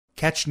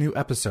Catch new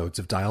episodes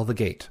of Dial the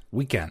Gate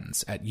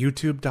weekends at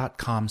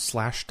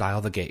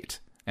youtube.com/dialthegate.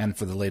 And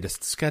for the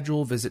latest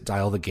schedule, visit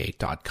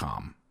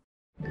dialthegate.com.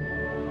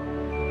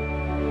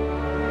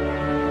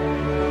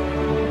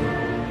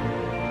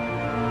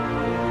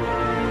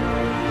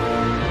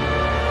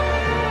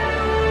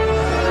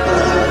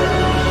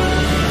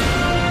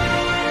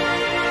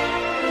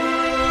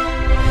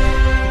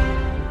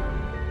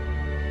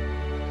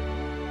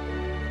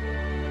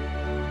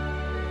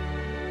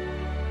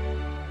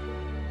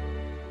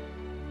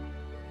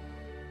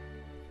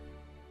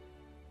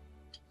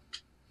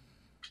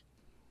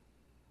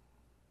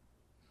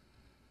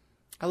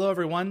 Hello,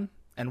 everyone,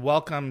 and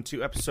welcome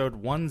to episode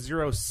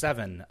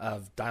 107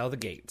 of Dial the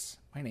Gate.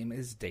 My name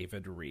is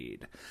David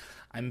Reed.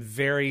 I'm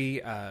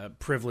very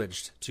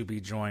privileged to be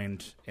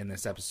joined in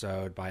this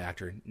episode by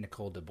actor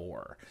Nicole de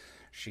Boer.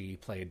 She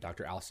played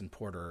Dr. Allison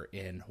Porter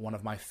in one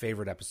of my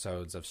favorite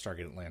episodes of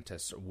Stargate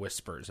Atlantis,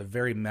 Whispers, a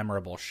very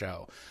memorable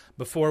show.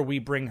 Before we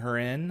bring her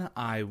in,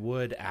 I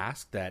would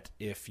ask that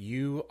if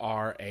you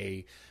are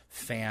a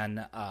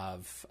fan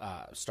of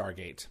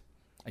Stargate,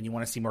 and you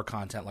want to see more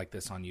content like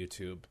this on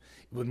YouTube,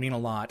 it would mean a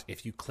lot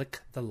if you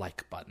click the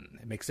like button.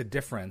 It makes a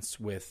difference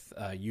with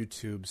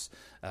YouTube's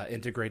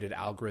integrated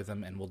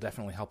algorithm and will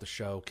definitely help the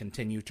show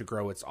continue to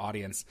grow its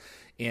audience.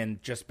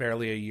 In just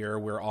barely a year,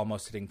 we're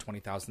almost hitting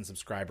 20,000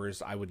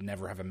 subscribers. I would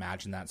never have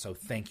imagined that, so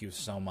thank you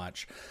so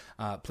much.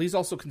 Please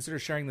also consider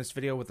sharing this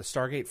video with a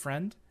Stargate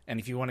friend. And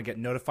if you want to get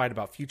notified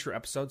about future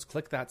episodes,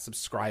 click that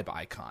subscribe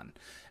icon.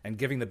 And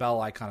giving the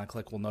bell icon a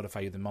click will notify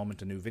you the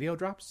moment a new video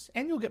drops,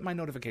 and you'll get my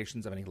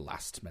notifications of any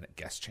last-minute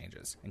guest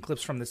changes. And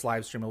clips from this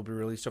live stream will be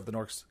released over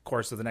the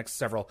course of the next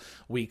several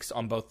weeks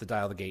on both the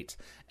Dial the Gate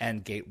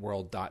and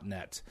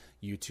GateWorld.net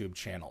YouTube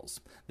channels.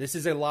 This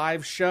is a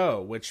live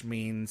show, which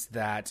means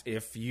that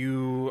if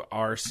you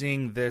are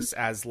seeing this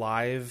as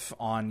live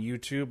on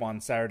YouTube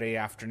on Saturday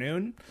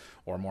afternoon,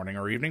 or morning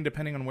or evening,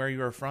 depending on where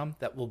you are from,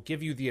 that will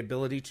give you the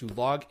ability to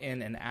log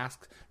in and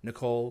ask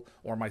Nicole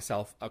or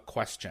myself a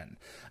question.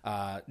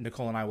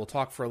 Nicole and I will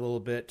talk for a little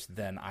bit,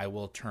 then I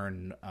will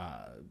turn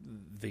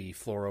the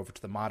floor over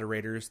to the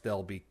moderators.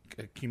 They'll be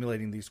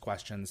accumulating these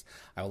questions.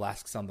 I will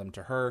ask some of them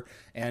to her,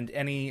 and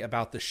any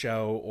about the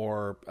show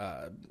or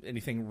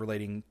anything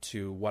relating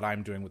to what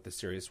I'm doing with the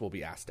series will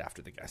be asked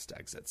after the guest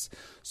exits.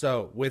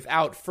 So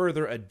without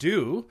further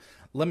ado,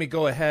 let me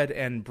go ahead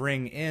and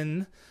bring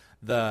in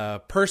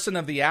the person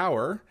of the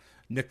hour,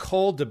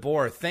 Nicole de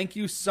Boer. Thank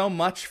you so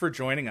much for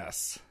joining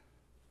us.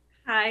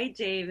 Hi,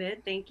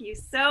 David. Thank you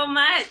so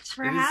much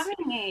for having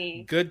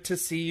me. Good to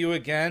see you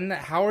again.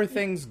 How are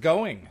things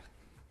going?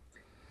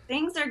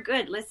 Things are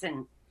good.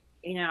 Listen,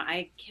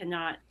 I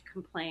cannot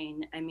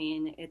complain. I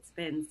mean, it's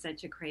been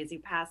such a crazy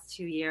past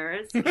 2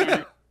 years.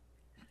 And,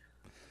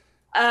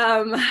 what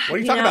are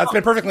you talking about? It's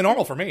been perfectly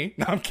normal for me.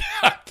 No, I'm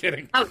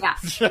kidding. Oh, yeah.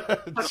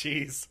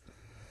 Jeez.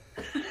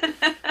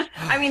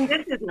 I mean,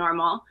 this is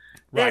normal.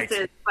 Right. This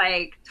is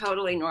like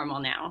totally normal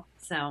now.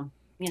 So,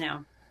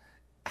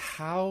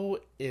 How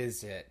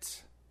is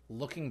it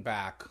looking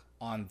back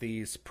on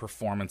these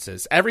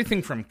performances,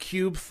 everything from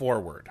Cube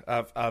forward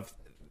of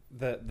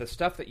the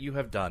stuff that you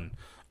have done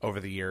over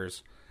the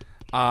years?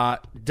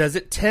 Does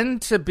it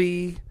tend to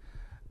be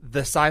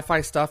the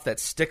sci-fi stuff that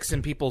sticks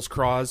in people's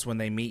craws when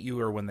they meet you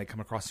or when they come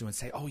across you and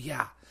say, oh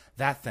yeah,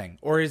 that thing?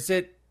 Or is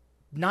it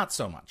not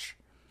so much?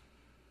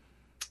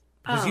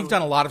 Because you've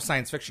done a lot of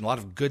science fiction, a lot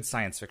of good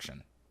science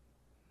fiction.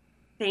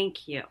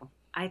 Thank you.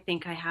 I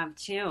think I have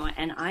too.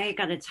 And I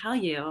got to tell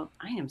you,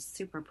 I am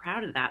super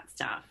proud of that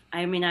stuff.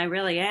 I mean, I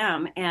really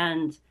am.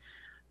 And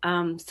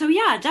so,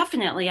 yeah,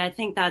 definitely. I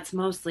think that's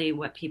mostly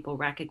what people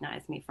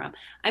recognize me from.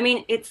 I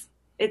mean, it's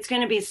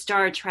going to be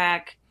Star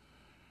Trek,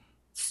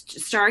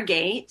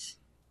 Stargate,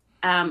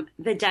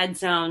 the Dead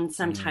Zone,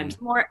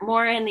 sometimes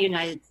more in the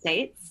United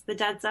States, the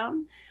Dead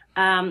Zone,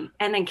 and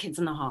then Kids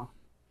in the Hall.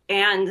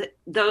 And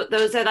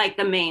those are like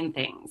the main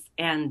things.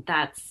 And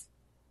that's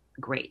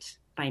great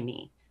by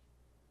me.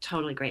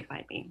 Totally great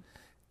by me.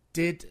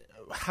 At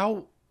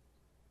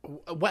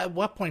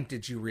what point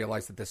did you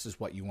realize that this is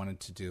what you wanted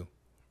to do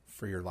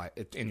for your life,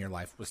 in your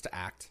life, was to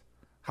act?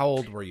 How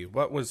old were you?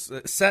 What was,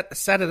 set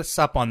us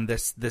up on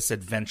this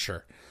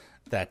adventure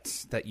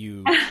that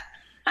you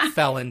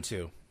fell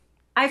into?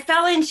 I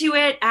fell into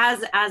it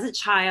as a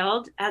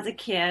child, as a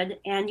kid.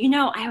 And,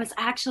 I was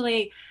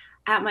actually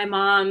at my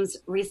mom's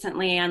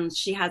recently, and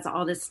she has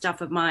all this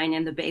stuff of mine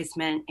in the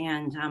basement,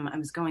 and I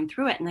was going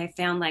through it, and I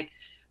found like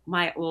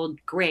my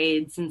old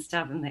grades and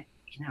stuff, and I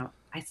know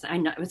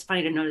it was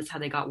funny to notice how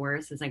they got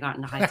worse as I got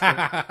into high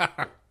school.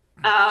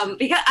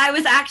 Because I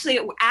was actually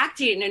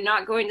acting and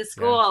not going to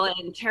school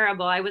and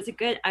terrible. I was a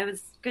good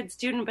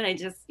student, but I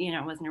just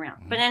wasn't around.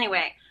 Mm-hmm. But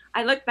anyway,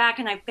 I looked back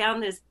and I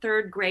found this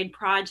third grade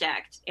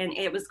project, and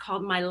it was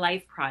called My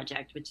Life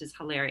Project, which is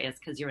hilarious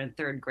because you're in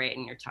third grade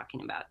and you're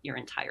talking about your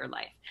entire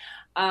life.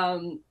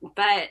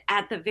 But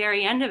at the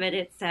very end of it,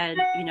 it said,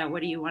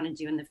 what do you want to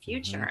do in the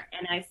future? Mm-hmm.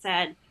 And I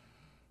said,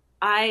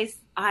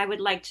 I would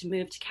like to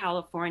move to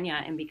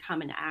California and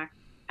become an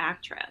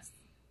actress.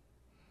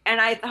 And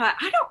I thought,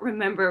 I don't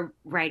remember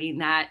writing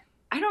that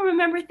I don't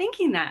remember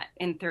thinking that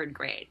in third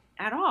grade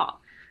at all.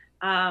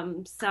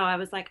 So I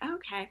was like,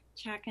 okay,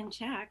 check and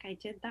check. I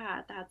did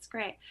that. That's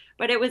great.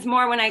 But it was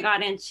more when I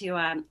got into,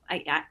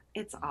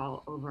 it's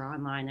all over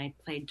online. I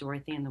played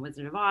Dorothy and the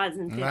Wizard of Oz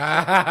and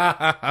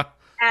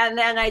and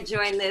then I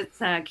joined this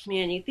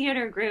community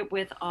theater group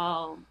with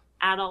all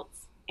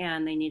adults,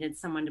 and they needed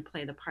someone to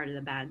play the part of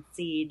the bad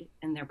seed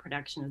in their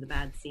production of the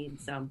bad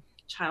seed. So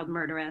child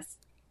murderess.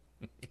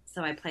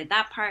 So I played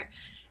that part.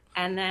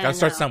 And then gotta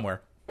start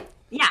somewhere.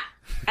 Yeah.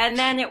 And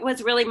then it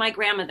was really my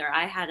grandmother.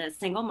 I had a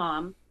single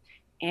mom,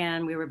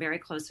 and we were very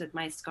close with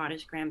my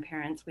Scottish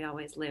grandparents. We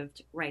always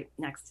lived right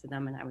next to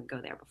them, and I would go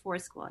there before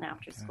school and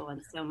after school.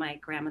 And so my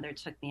grandmother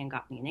took me and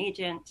got me an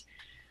agent,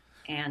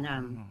 and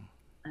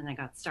I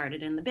got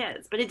started in the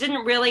biz. But it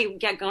didn't really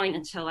get going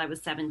until I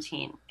was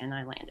 17, and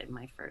I landed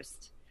my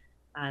first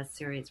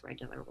series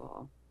regular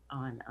role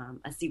on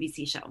a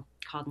CBC show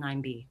called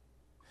 9B.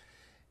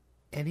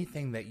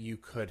 Anything that you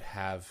could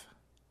have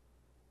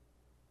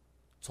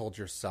told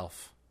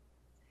yourself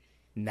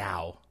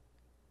now,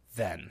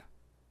 then,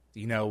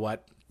 you know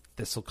what,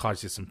 this will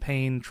cause you some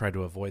pain, try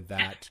to avoid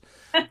that.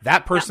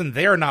 That person,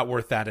 they're not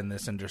worth that in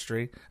this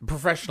industry.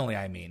 Professionally,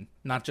 I mean,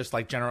 not just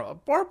like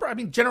general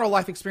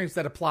life experience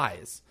that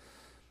applies.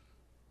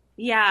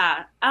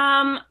 Yeah.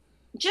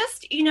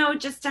 Just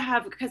to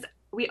have, because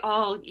we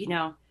all,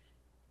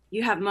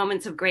 you have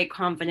moments of great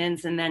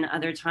confidence, and then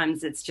other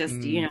times it's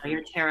just,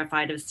 you're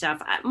terrified of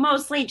stuff.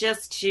 Mostly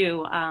just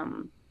to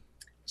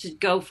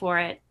go for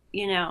it,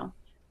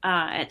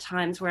 at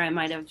times where I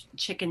might have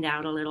chickened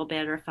out a little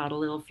bit or felt a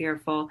little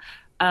fearful.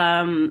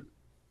 But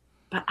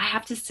I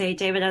have to say,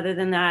 David, other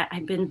than that,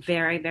 I've been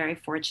very, very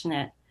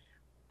fortunate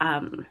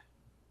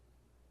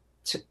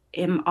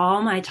in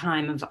all my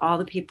time of all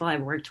the people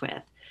I've worked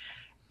with.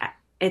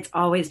 It's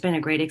always been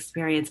a great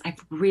experience. I've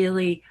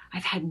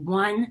had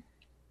one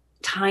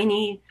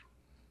tiny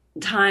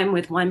time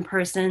with one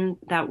person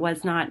that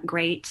was not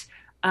great.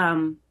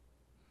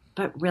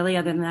 But really,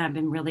 other than that, I've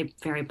been really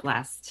very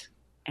blessed,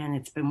 and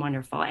it's been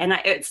wonderful. And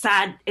it's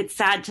sad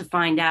to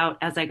find out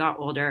as I got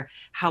older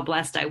how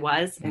blessed I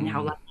was and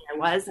how lucky I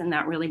was. And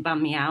that really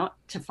bummed me out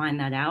to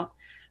find that out.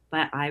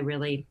 But I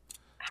really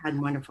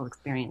had wonderful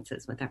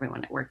experiences with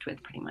everyone I worked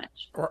with, pretty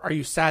much. Or are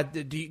you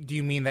sad? Do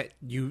you mean that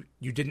you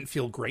didn't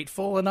feel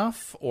grateful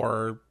enough,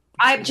 or?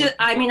 I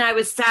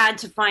was sad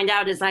to find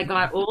out as I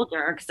got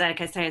older, because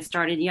like I say, I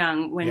started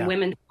young, when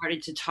women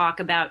started to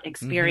talk about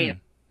experience.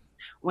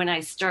 When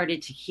I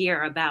started to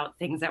hear about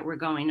things that were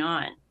going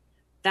on,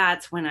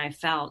 that's when I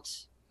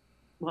felt,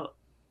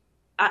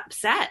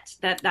 upset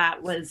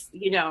that was,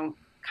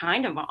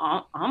 kind of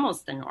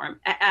almost the norm,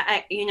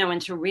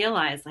 and to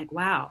realize like,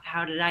 wow,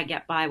 how did I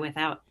get by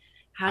without,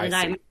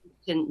 I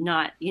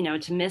not,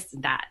 to miss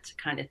that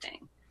kind of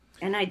thing.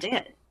 And I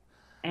did.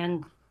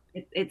 And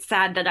it's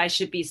sad that I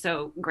should be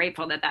so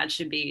grateful that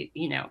should be,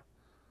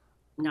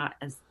 not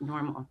as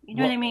normal. You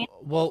know what I mean?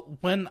 Well,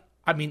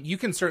 you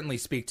can certainly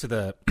speak to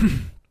the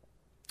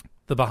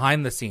the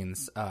behind the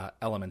scenes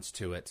elements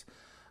to it,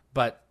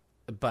 but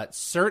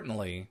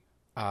certainly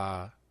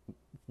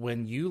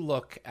when you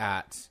look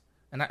at,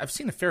 and I've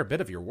seen a fair bit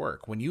of your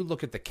work, when you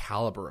look at the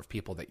caliber of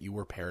people that you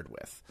were paired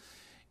with,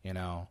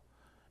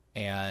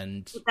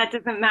 and that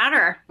doesn't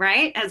matter,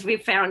 right? As we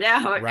found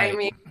out, right. I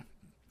mean,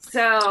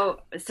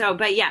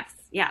 but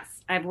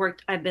yes,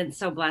 I've been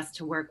so blessed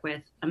to work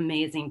with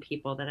amazing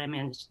people that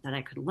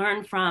I could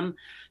learn from,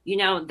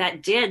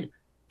 that did,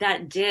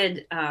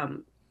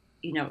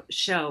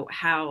 show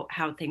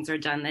how things are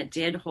done, that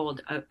did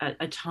hold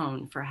a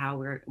tone for how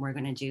we're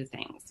going to do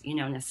things, in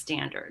a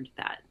standard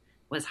that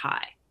was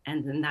high.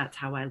 And then that's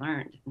how I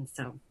learned. And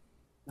so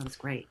that was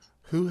great.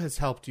 Who has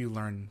helped you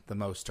learn the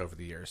most over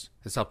the years?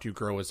 Has helped you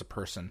grow as a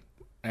person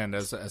and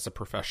as a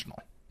professional?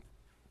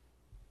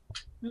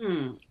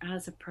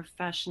 As a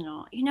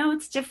professional,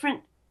 it's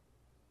different.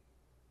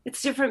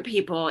 It's different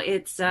people.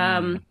 It's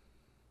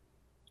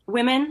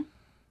women,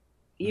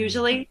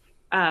 usually,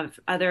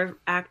 other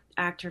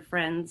actor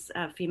friends,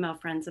 female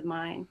friends of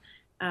mine.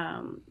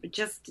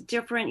 Just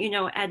different,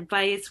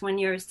 advice when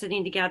you're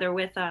sitting together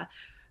with a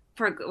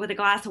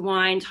glass of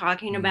wine,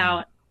 talking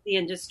about the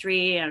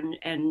industry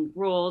and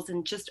rules.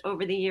 And just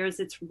over the years,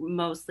 it's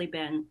mostly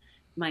been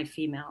my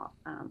female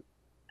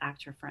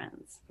actor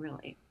friends.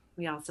 Really,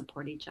 we all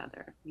support each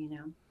other.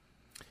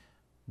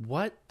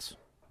 What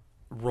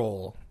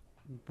role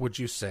would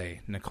you say,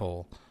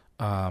 Nicole,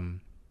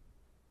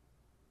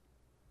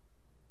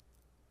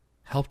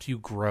 helped you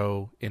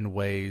grow in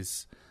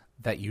ways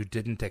that you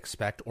didn't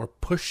expect, or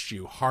pushed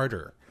you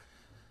harder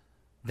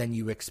than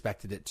you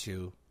expected it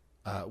to,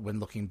 when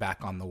looking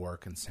back on the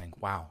work and saying,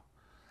 wow,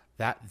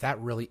 that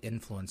really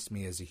influenced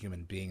me as a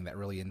human being, that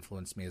really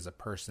influenced me as a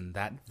person,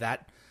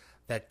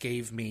 that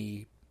gave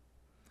me,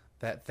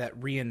 that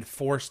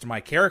reinforced my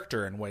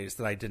character in ways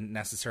that I didn't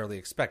necessarily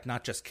expect,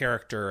 not just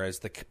character as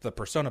the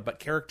persona, but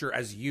character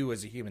as you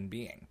as a human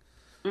being?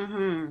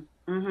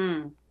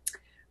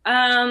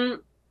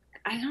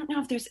 I don't know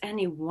if there's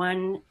any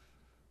one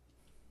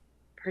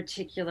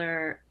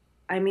particular,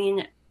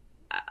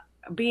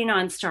 being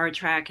on Star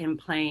Trek and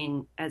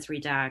playing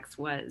Ezri Dax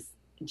was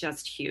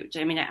just huge.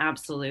 I mean, it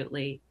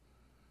absolutely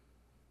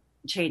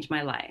changed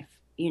my life,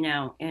 in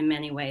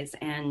many ways.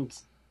 And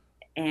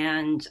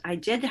I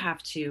did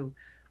have to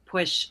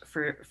push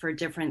for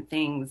different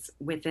things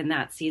within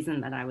that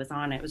season that I was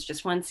on. It was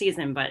just one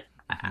season, but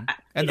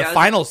and the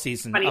final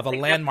season of a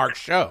landmark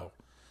show.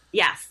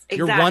 Yes, exactly.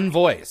 Your one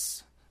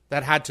voice.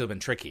 That had to have been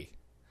tricky.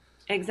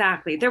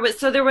 Exactly. There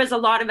was a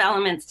lot of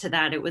elements to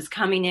that. It was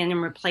coming in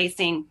and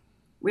replacing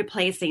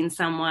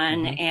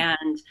someone,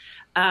 and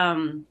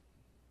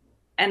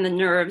the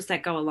nerves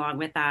that go along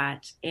with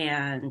that,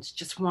 and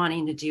just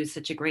wanting to do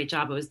such a great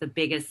job. It was the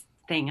biggest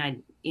thing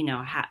I'd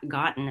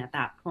gotten at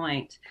that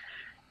point.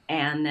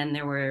 And then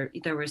there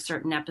were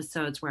certain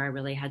episodes where I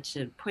really had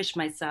to push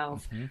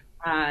myself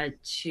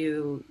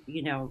to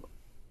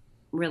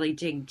really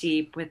dig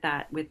deep with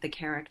the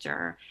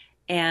character,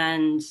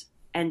 and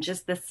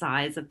just the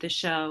size of the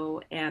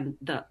show and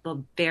the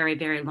very,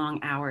 very long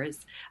hours.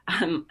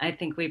 I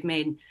think we've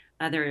made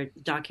other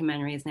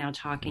documentaries now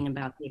talking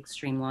about the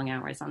extreme long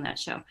hours on that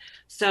show.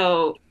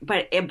 So,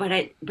 but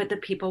the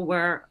people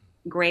were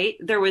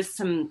great. There was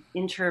some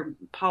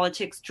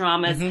inter-politics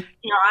dramas.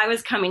 I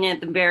was coming in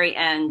at the very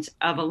end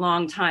of a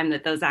long time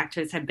that those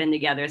actors had been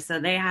together. So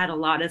they had a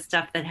lot of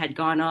stuff that had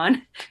gone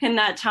on in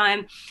that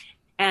time.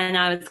 And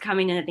I was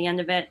coming in at the end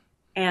of it.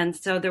 And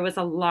so there was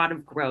a lot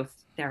of growth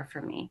there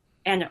for me.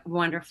 And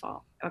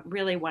wonderful,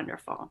 really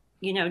wonderful.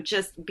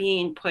 Just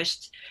being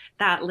pushed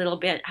that little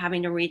bit,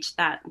 having to reach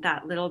that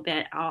little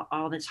bit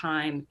all the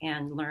time,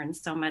 and learn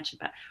so much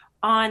about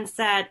on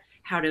set,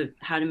 how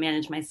to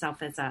manage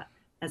myself as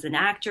an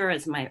actor,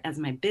 as my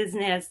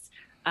business,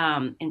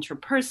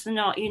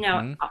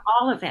 interpersonal,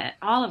 all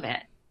of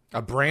it.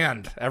 A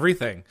brand,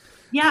 everything.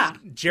 Yeah.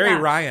 Jerry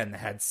Ryan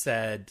had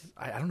said,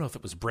 I don't know if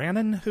it was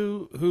Brannon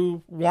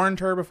who warned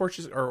her before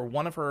or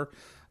one of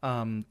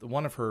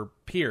her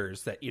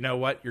peers that, you know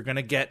what, you're going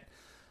to get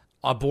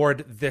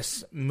aboard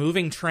this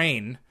moving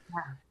train.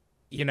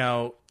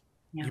 You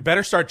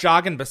better start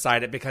jogging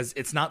beside it, because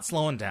it's not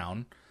slowing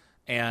down.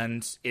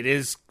 And it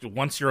is,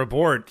 once you're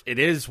aboard, it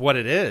is what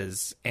it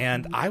is.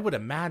 And I would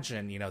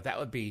imagine, that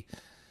would be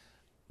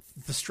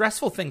the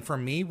stressful thing for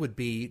me, would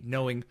be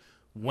knowing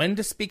when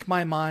to speak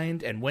my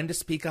mind and when to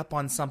speak up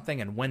on something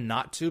and when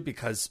not to,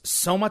 because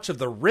so much of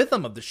the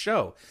rhythm of the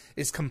show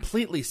is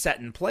completely set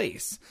in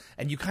place.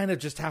 And you kind of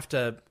just have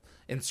to,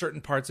 in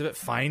certain parts of it,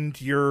 find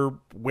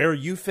where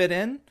you fit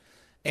in,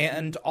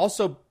 and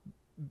also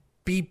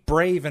be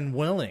brave and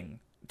willing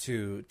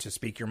to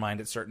speak your mind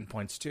at certain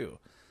points too.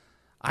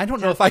 I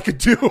don't know if I could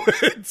do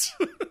it.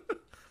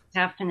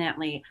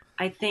 Definitely.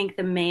 I think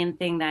the main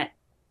thing that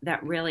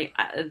really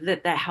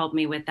that helped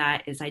me with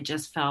that is I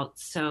just felt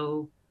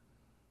so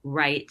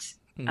right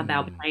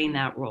about playing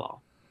that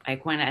role.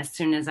 Like as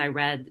soon as I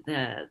read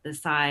the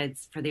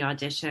sides for the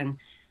audition,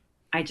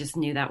 I just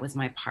knew that was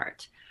my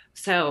part.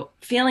 So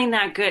feeling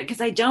that good,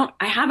 because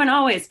I haven't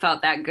always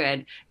felt that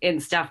good in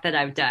stuff that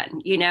I've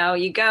done.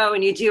 You go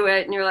and you do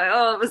it and you're like,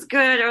 oh, it was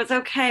good, it was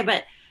okay.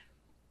 But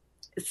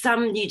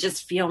some you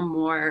just feel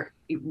more,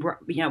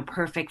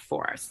 perfect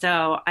for.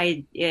 So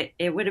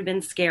it would have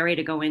been scary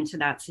to go into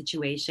that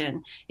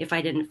situation if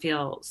I didn't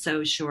feel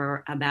so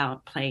sure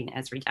about playing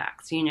Ezri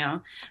Dax,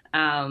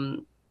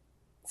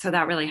 so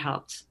that really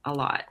helped a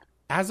lot.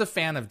 As a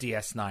fan of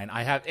DS9,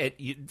 I have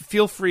it.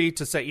 Feel free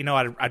to say,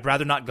 I'd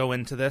rather not go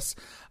into this.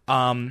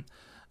 We're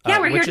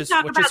here to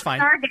talk about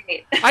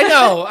Stargate.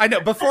 I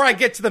know. Before I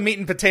get to the meat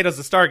and potatoes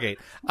of Stargate,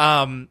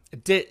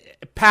 did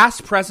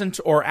past, present,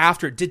 or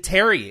after, did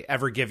Terry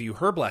ever give you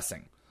her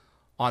blessing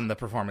on the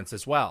performance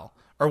as well?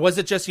 Or was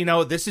it just,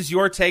 this is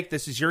your take,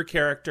 this is your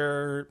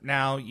character,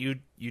 now you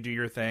do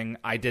your thing,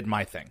 I did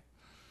my thing?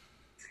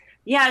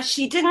 Yeah,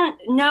 she didn't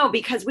know,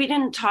 because we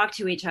didn't talk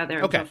to each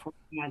other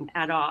beforehand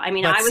at all. I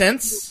mean, I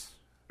was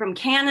from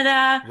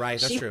Canada. Right,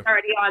 that's she true. was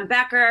already on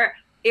Becker.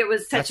 It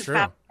was such a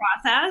fast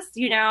process.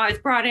 I was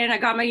brought in, I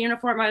got my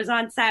uniform, I was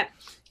on set.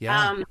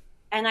 Yeah.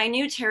 And I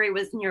knew Terry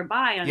was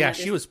nearby.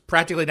 She was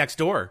practically next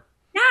door.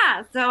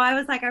 Yeah, so I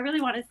was like, I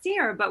really want to see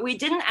her. But we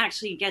didn't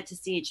actually get to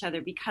see each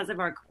other because of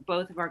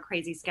both of our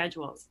crazy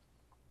schedules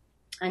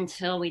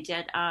until we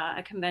did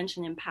a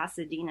convention in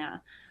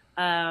Pasadena,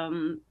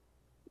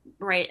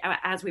 right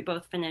as we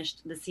both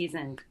finished the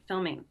season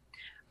filming.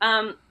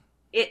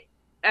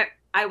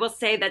 I will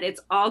say that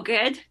it's all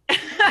good.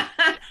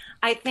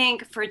 I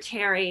think for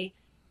Terry,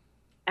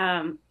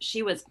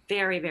 she was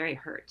very, very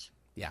hurt.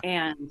 Yeah.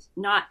 And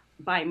not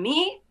by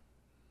me,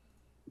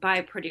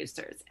 by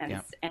producers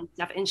and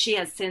stuff. And she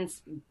has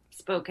since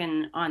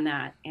spoken on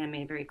that and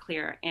made very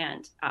clear.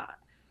 And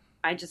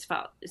I just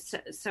felt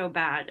so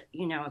bad,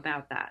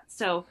 about that.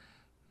 So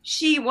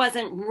she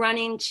wasn't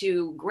running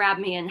to grab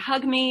me and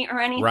hug me or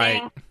anything,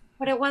 right.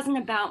 But it wasn't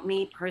about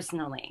me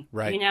personally,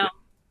 right.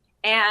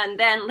 And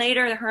then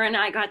later, her and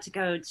I got to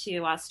go to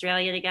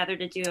Australia together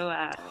to do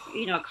a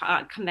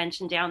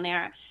convention down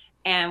there,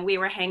 and we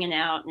were hanging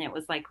out, and it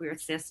was like we were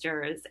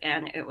sisters,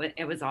 and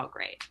it was all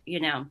great,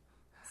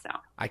 So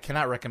I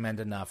cannot recommend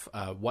enough.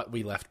 What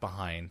We Left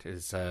Behind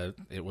is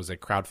it was a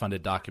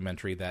crowdfunded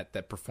documentary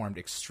that performed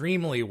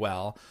extremely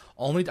well.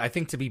 Only I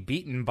think to be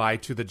beaten by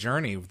To the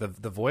Journey, the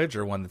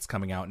Voyager one that's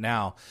coming out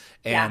now,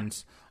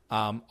 and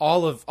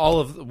all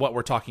of what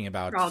we're talking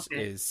about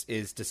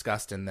is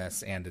discussed in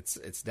this, and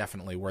it's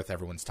definitely worth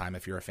everyone's time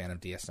if you're a fan of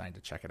DS9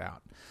 to check it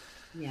out.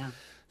 Yeah,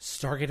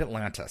 Stargate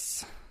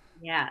Atlantis.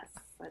 Yes,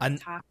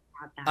 let's talk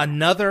about that.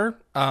 Another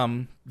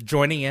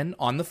joining in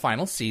on the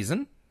final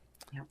season.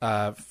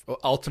 Yep.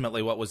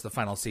 Ultimately, what was the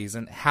final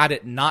season? Had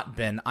it not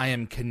been, I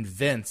am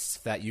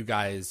convinced that you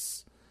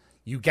gals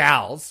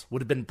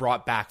would have been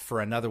brought back for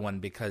another one,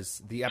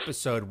 because the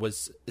episode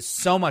was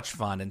so much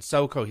fun and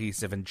so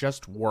cohesive and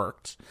just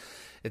worked.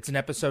 It's an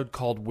episode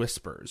called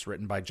Whispers,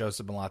 written by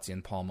Joseph Malazzi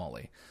and Paul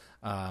Moley.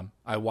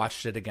 I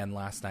watched it again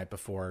last night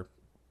before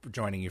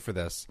joining you for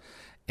this,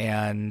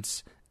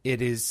 and it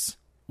is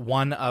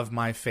one of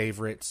my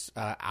favorite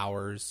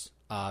hours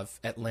of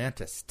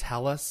Atlantis.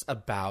 Tell us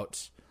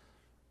about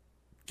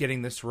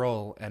getting this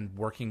role and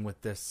working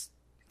with this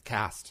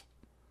cast.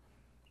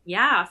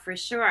 Yeah, for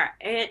sure.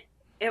 It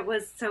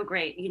was so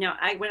great.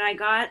 When I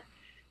got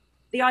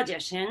the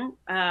audition,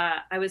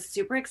 I was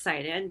super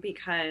excited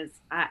because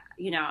I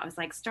was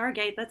like,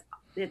 Stargate,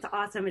 it's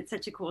awesome. It's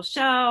such a cool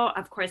show.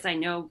 Of course, I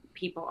know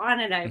people on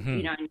it. I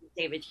knew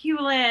David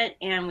Hewlett,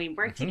 and we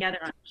worked together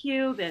on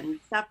Cube and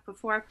stuff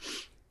before.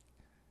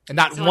 And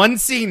not one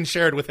scene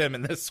shared with him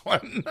in this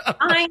one.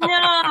 I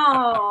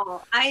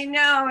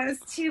know. It was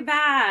too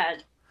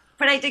bad.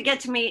 But I did get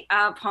to meet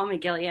Paul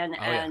McGillian,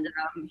 and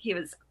he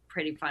was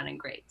pretty fun and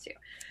great too.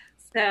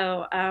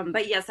 So,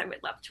 but yes, I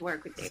would love to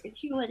work with David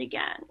Hewlett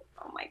again.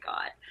 Oh my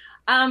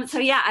God. So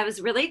yeah, I was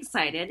really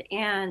excited.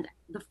 And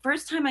the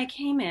first time I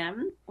came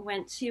in,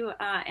 went to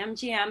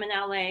MGM in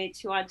LA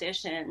to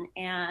audition,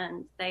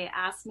 and they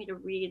asked me to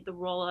read the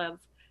role of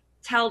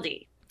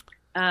Teldy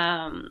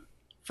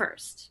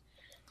first.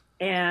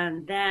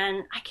 And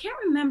then I can't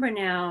remember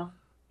now,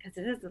 because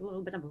it is a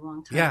little bit of a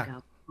long time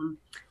ago.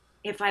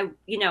 If I,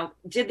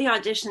 did the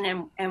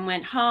audition and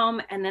went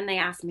home, and then they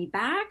asked me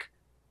back,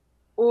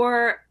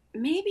 or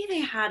maybe they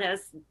had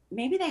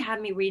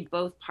me read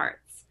both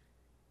parts.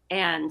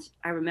 And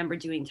I remember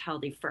doing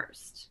Teldy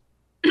first.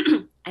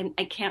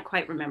 I can't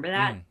quite remember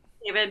that,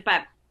 David,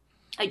 but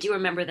I do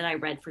remember that I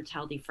read for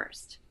Teldy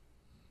first.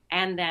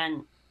 And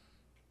then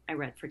I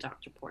read for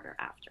Dr. Porter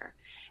after.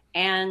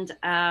 And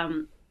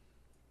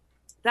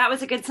that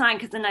was a good sign,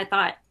 because then I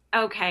thought,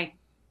 okay,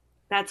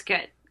 that's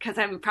good, because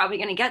I'm probably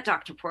going to get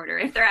Dr. Porter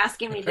if they're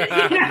asking me to.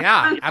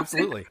 Yeah,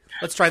 absolutely.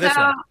 Let's try this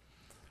one.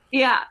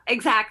 Yeah,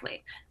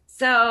 exactly.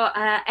 So,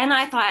 and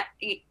I thought,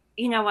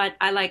 you know what?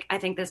 I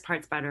think this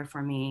part's better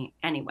for me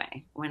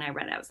anyway. When I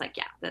read it, I was like,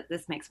 yeah,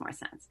 this makes more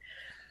sense.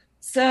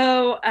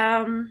 So,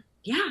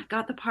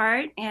 got the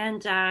part,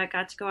 and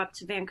got to go up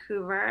to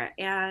Vancouver,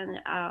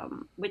 and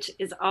which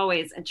is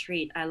always a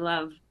treat. I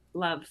love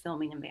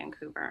filming in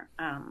Vancouver.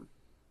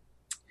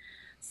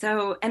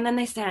 So, and then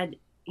they said,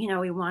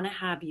 we want to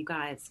have you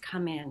guys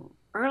come in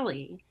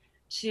early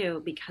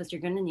too, because you're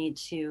going to need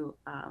to,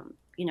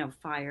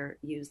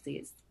 use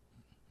these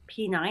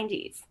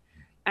P90s.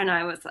 And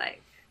I was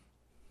like,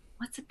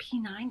 what's a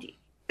P90?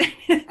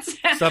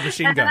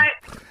 Submachine gun.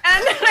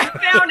 And then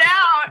I found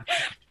out,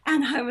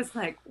 and I was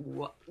like,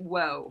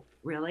 whoa,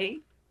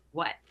 really?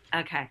 What?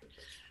 Okay.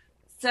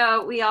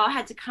 So we all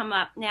had to come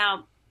up.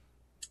 Now,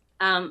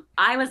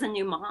 I was a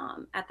new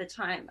mom at the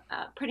time,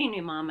 pretty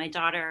new mom. My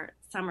daughter,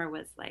 Summer,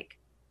 was like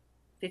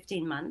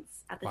 15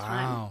 months at the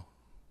time.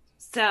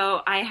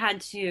 So I had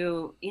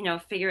to,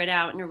 figure it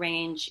out and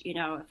arrange, if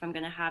I'm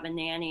going to have a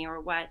nanny or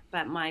what.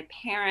 But my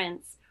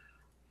parents,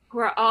 who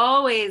are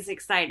always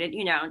excited,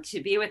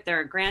 to be with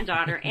their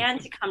granddaughter and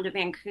to come to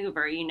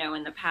Vancouver, in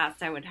the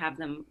past I would have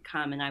them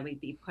come and I would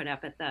be put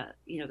up at the,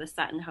 the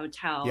Sutton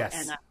Hotel.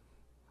 Yes.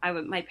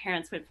 And my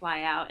parents would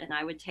fly out, and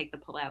I would take the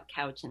pull-out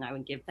couch and I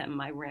would give them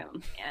my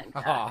room and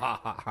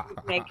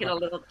make it a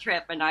little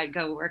trip, and I'd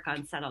go work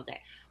on set all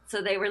day.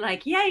 So they were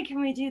like, yay,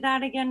 can we do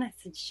that again? I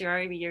said,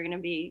 sure, you're going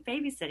to be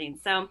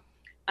babysitting. So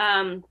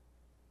I'm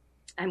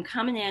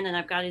coming in, and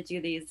I've got to do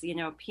these,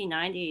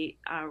 P90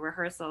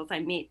 rehearsals. I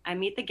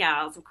meet the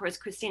gals. Of course,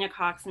 Christina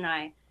Cox and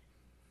I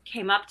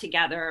came up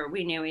together.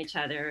 We knew each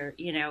other.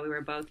 We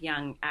were both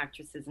young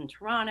actresses in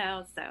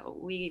Toronto, so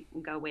we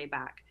go way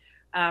back.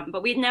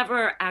 But we'd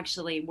never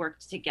actually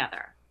worked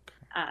together.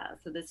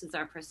 So this is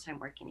our first time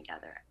working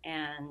together.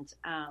 And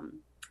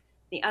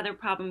the other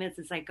problem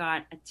is I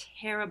got a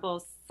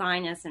terrible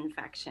sinus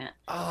infection.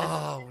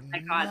 Oh, I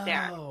got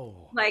there.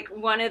 Like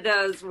one of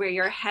those where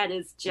your head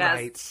is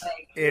just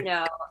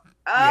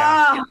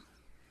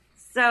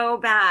so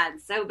bad.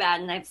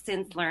 And I've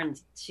since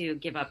learned to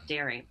give up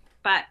dairy.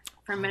 But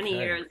for many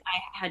years, I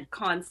had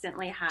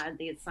constantly had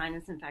these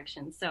sinus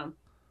infections. So I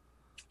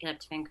get up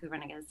to Vancouver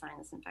and I get a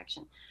sinus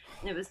infection.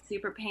 And it was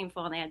super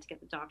painful, and they had to get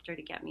the doctor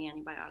to get me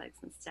antibiotics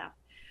and stuff.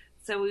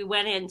 So we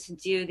went in to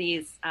do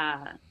these,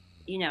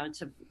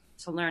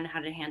 to learn how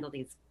to handle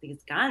these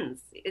guns,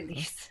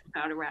 these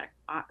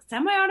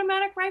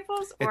semi-automatic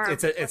rifles. Or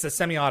it's a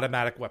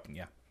semi-automatic weapon,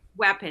 yeah.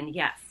 weapon,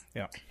 yes.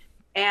 Yeah.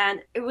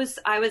 And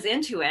I was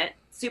into it,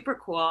 super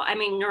cool. I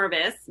mean,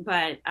 nervous,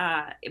 but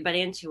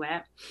into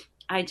it.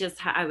 I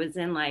was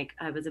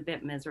I was a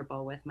bit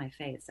miserable with my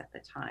face at the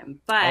time.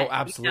 But Oh,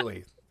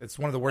 absolutely. It's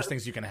one of the worst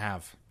things you can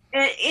have.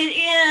 It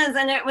is,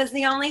 and it was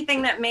the only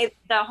thing that made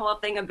the whole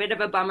thing a bit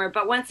of a bummer.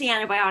 But once the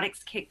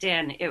antibiotics kicked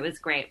in, it was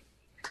great.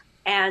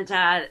 And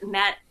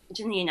met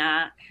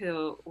Janina,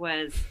 who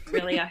was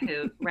really a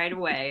hoot right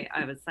away.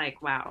 I was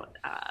like, wow,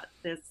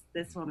 this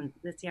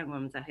young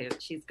woman's a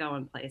hoot. She's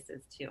going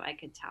places too. I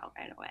could tell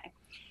right away.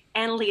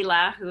 And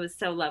Leela, who was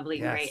so lovely,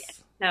 Yes. great.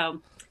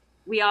 So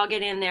we all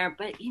get in there,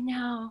 but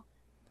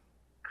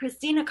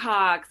Christina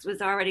Cox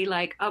was already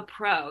like a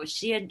pro.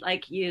 She had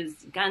like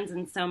used guns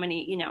and so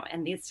many,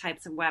 and these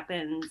types of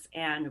weapons,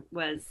 and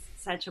was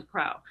such a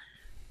pro.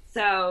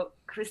 So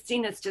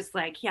Christina's just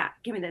like, yeah,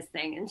 give me this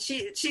thing. And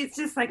she's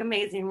just like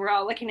amazing. We're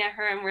all looking at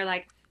her and we're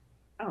like,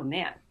 oh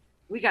man,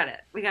 we gotta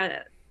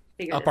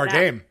figure Up this our out.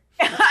 game.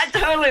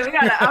 Totally. We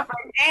gotta up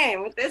our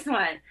game with this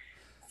one.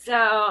 So,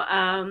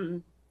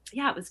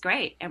 yeah, it was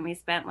great. And we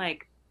spent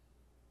like,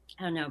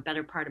 I don't know,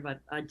 better part of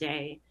a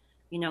day,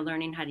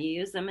 learning how to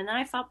use them. And then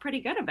I felt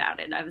pretty good about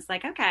it. I was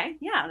like, okay,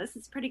 yeah, this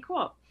is pretty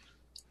cool.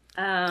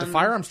 The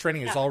firearms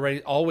training is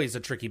always a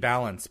tricky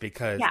balance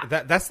because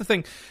that's the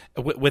thing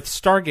with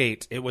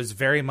Stargate. It was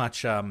very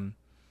much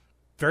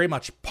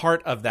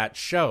part of that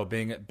show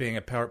being a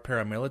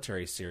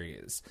paramilitary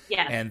series.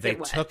 Yes, and they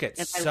took it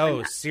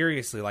so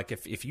seriously. Like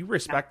if you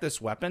respect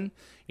this weapon,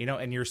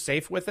 and you're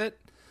safe with it,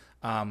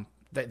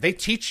 they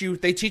teach you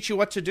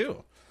what to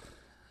do.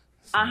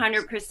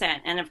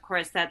 100%. And of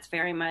course, that's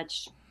very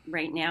much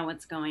right now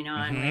what's going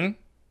on. Mm-hmm. With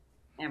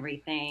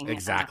everything.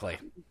 Exactly.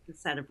 The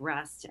set of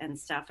rust and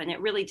stuff. And it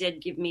really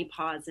did give me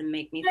pause and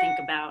make me think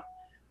about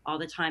all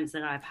the times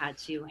that I've had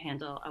to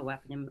handle a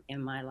weapon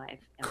in my life.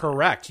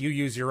 Correct. You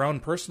use your own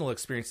personal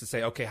experience to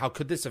say, okay, how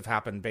could this have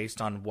happened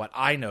based on what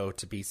I know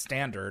to be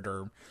standard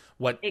or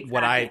what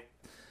I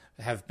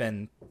have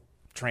been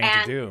trained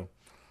to do.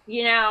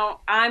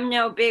 I'm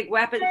no big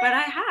weapon, but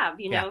I have,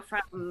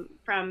 from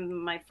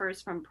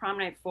prom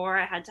night 4,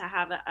 I had to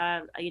have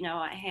a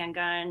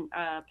handgun,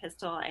 a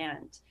pistol,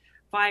 and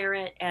fire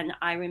it. And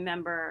I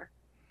remember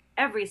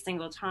every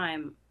single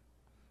time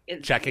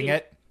checking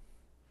it.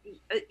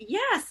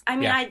 Yes. I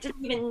mean, I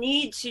didn't even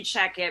need to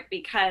check it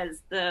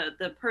because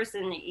the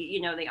person,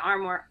 the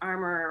armor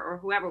or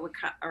whoever would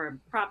or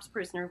props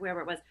person or whoever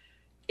it was,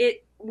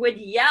 it would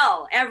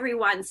yell,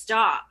 everyone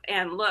stop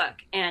and look,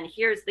 and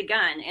here's the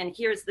gun, and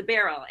here's the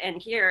barrel,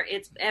 and here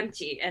it's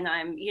empty, and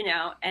I'm,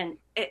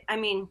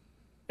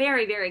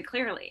 very, very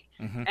clearly.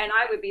 Mm-hmm. And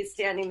I would be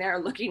standing there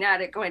looking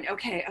at it going,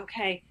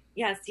 okay,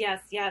 yes,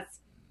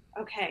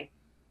 okay,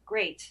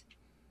 great.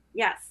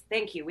 Yes,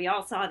 thank you. We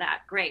all saw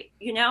that. Great.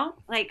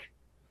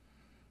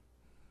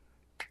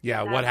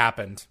 What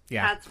happened?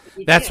 Yeah.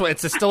 That's what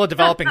it's still a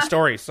developing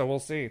story, so we'll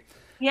see.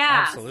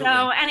 Yeah. Absolutely.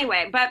 So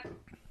anyway, but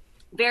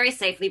very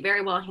safely,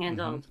 very well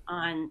handled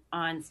on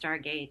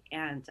Stargate,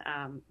 and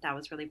that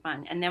was really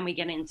fun. And then we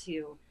get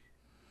into,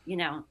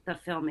 the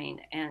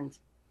filming and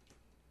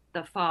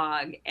the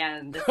fog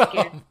and the scare.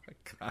 Oh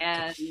my God.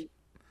 And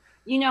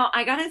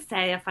I gotta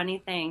say, a funny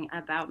thing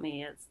about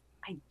me is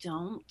I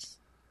don't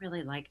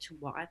really like to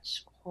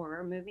watch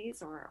horror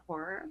movies or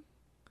horror,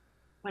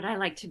 but I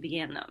like to be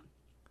in them.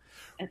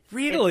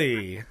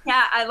 Really?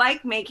 I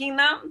like making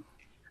them.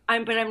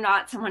 But I'm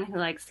not someone who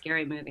likes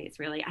scary movies,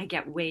 really. I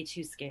get way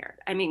too scared.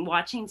 I mean,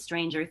 watching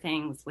Stranger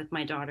Things with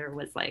my daughter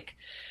was like,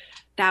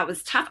 that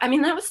was tough. I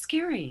mean, that was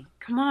scary.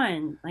 Come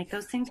on. Like,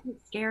 those things were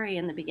scary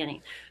in the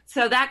beginning.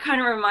 So that kind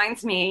of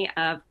reminds me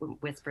of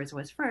Whispers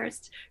Was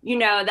First,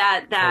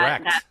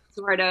 that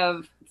sort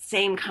of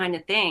same kind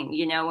of thing.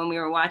 When we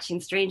were watching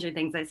Stranger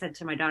Things, I said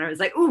to my daughter, I was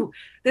like, ooh,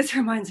 this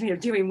reminds me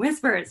of doing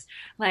Whispers.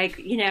 Like,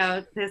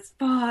 this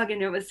fog,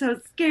 and it was so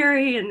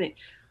scary, and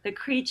the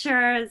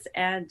creatures,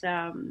 and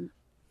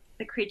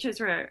the creatures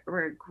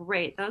were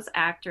great. Those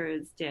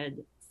actors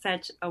did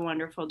such a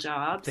wonderful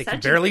job. They can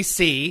barely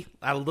see.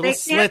 Little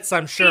slits,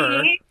 I'm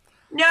sure.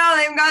 No,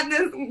 they've got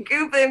this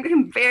goop they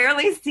can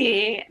barely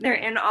see. They're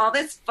in all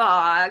this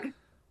fog.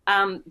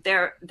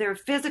 Their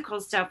physical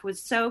stuff was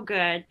so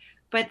good,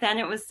 but then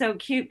it was so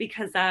cute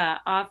because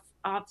off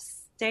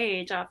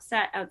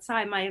set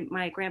outside,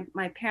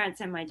 my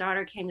parents and my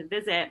daughter came to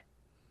visit.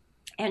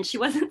 And she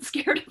wasn't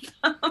scared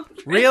of them.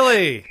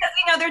 Really? Because,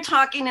 they're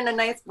talking in a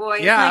nice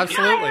voice. Yeah, like,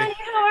 absolutely. Hi,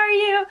 how are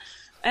you?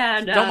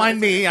 And don't mind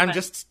me. I'm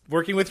just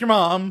working with your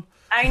mom.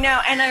 I know.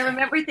 And I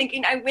remember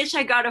thinking, I wish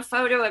I got a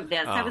photo of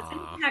this. I was going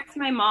to text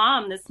my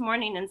mom this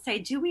morning and say,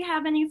 do we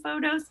have any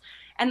photos?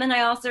 And then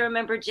I also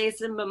remember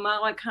Jason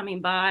Momoa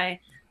coming by.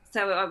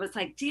 So I was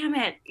like, damn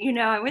it.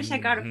 I wish I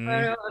got a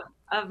photo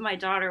of my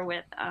daughter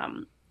with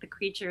the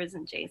creatures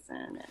and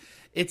Jason.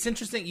 It's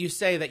interesting you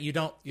say that you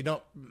don't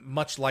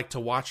much like to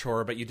watch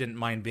horror, but you didn't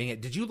mind being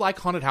it. Did you like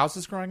haunted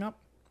houses growing up?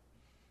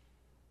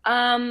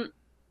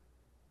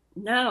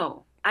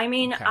 No. I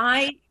mean,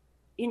 okay.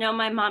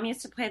 My mom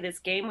used to play this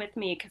game with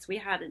me because we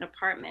had an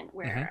apartment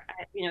where,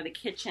 the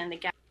kitchen, the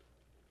gas.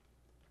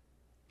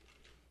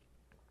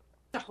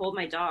 to hold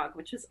my dog,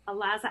 which was a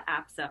Lhasa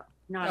Apso,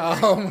 not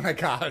a Oh my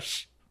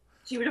gosh.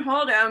 she would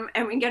hold him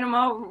and we'd get him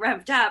all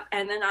revved up,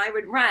 and then I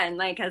would run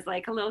like as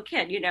like a little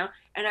kid,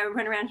 and I would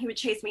run around. He would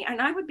chase me,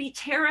 and I would be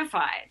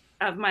terrified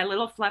of my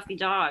little fluffy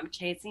dog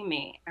chasing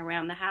me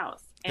around the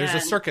house. There's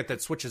a circuit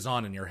that switches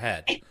on in your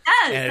head. It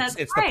does. And that's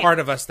it's right. the part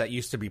of us that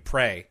used to be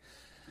prey.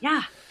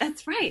 Yeah,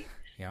 that's right.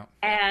 Yeah.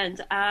 And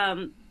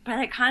but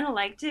I kind of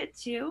liked it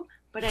too.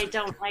 But I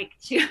don't like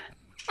to.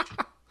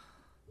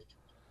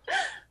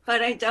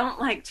 But I don't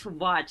like to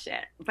watch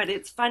it. But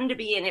it's fun to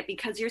be in it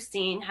because you're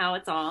seeing how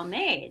it's all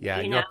made.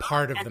 Yeah, you're a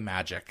part of the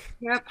magic.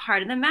 You're a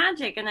part of the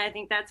magic, and I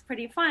think that's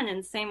pretty fun.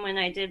 And same when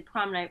I did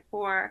Prom Night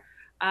 4,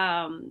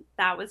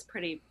 that was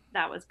pretty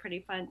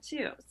fun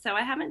too. So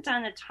I haven't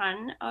done a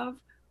ton of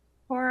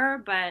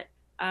horror, but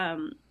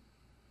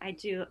I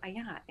do.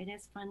 Yeah, it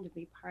is fun to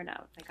be part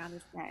of, I gotta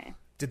say.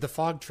 Did the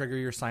fog trigger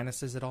your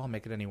sinuses at all?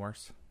 Make it any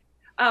worse?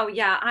 Oh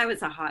yeah, I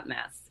was a hot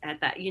mess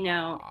at that,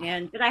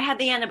 but I had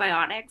the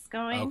antibiotics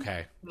going.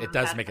 Okay, it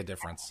does make a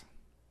difference.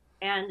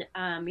 And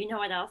you know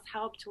what else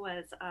helped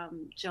was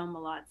Joe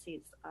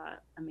Malazzi's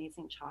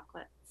amazing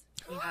chocolates.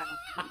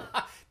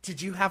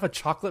 Did you have a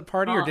chocolate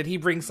party, or did he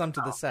bring some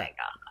to the set?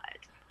 Oh my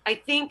God! I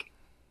think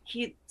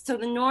he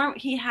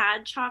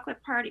had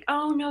chocolate party.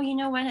 Oh no, you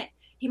know what?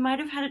 He might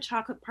have had a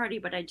chocolate party,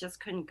 but I just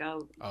couldn't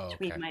go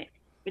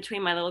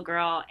between my little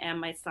girl and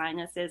my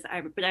sinuses.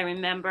 But I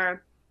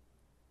remember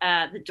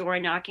the door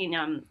knocking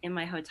in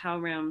my hotel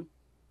room,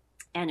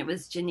 and it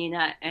was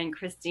Janina and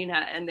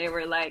Christina, and they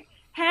were like,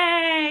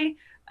 "Hey,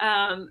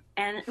 and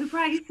we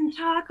brought you some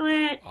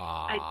chocolate." Aww.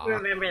 I do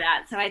remember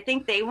that. So I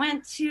think they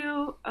went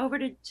over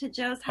to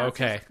Joe's house.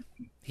 Okay.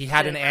 He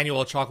had an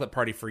annual chocolate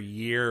party for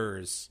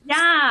years. Yeah,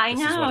 I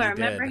know. I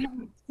remember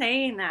him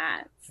saying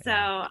that. So,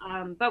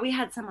 Yeah. But we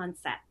had some on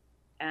set,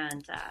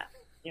 and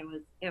it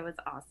was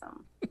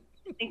awesome.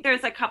 I think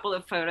there's a couple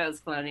of photos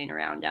floating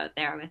around out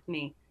there with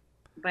me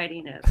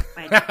biting it.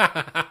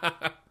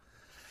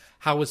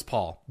 How was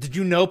Paul? Did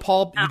you know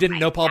Paul? You didn't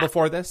know Paul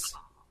before this?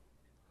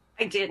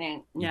 I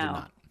didn't. You did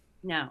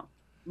No.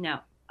 No.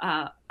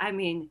 I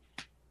mean,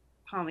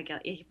 Paul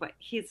McGill,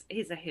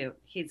 he's a hoot.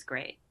 He's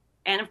great.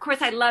 And of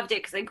course, I loved it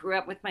because I grew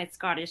up with my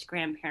Scottish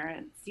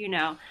grandparents,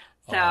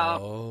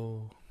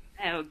 So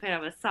I have a bit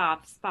of a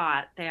soft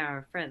spot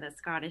there for the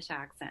Scottish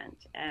accent.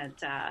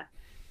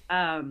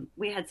 And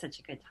we had such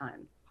a good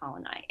time, Paul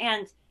and I.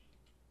 And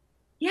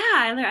yeah,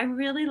 I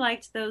really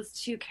liked those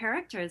two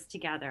characters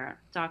together,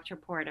 Dr.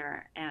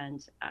 Porter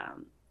and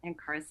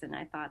Carson.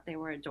 I thought they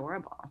were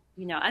adorable.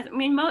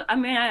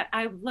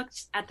 I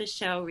looked at the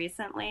show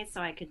recently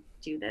so I could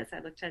do this. I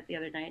looked at it the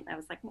other night and I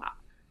was like, wow.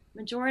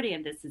 Majority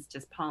of this is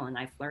just Paul and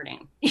I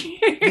flirting.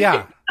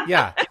 Yeah.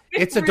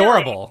 It's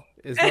adorable.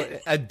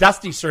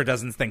 Dusty sure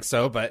doesn't think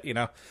so, but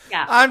Yeah.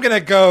 I'm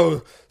gonna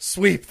go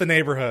sweep the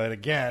neighborhood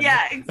again.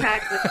 Yeah,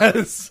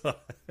 exactly. So...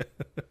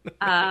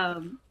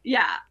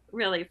 Yeah,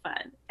 really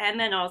fun. And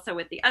then also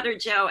with the other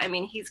Joe, I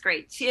mean, he's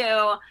great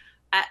too.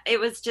 It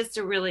was just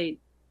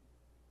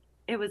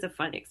it was a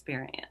fun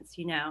experience,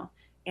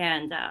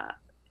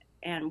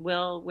 and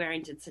Will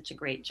Waring did such a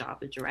great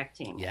job of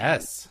directing.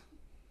 Yes.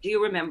 Do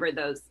you remember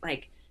those,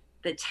 like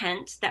the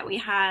tent that we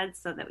had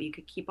so that you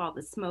could keep all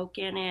the smoke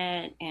in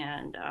it?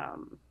 And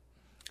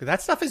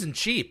that stuff isn't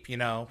cheap, You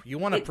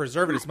want to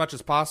preserve it as much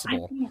as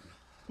possible. I mean,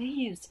 they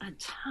used a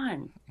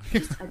ton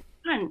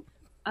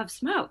of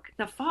smoke.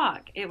 The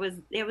fog. It was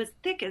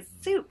thick as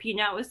soup.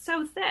 It was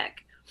so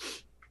thick.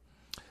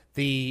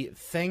 The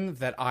thing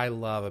that I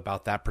love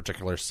about that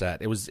particular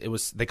set, it was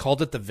they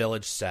called it the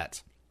Village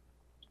set.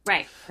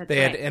 Right.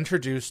 They had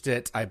introduced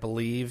it, I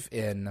believe,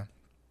 in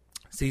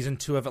Season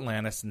 2 of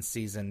Atlantis and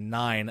Season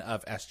 9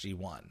 of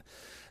SG-1.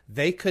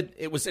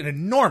 It was an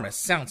enormous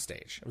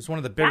soundstage. It was one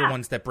of the bigger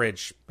ones that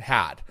Bridge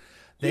had.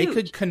 They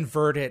could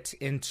convert it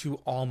into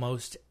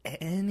almost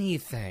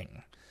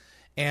anything.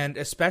 And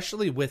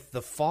especially with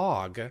the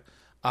fog,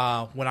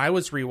 when I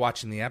was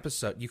rewatching the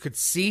episode, you could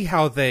see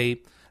how they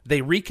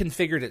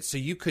reconfigured it so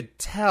you could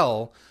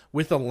tell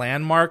with the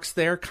landmarks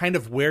there kind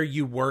of where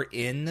you were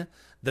in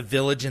the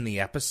village in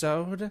the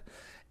episode.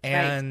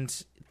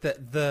 And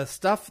the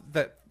stuff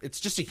that it's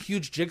just a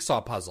huge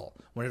jigsaw puzzle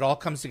when it all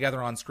comes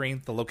together on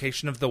screen. The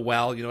location of the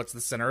well, it's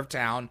the center of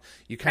town.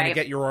 You kind of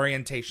get your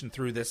orientation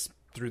through this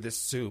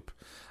soup.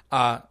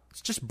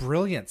 It's just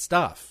brilliant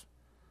stuff.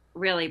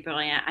 Really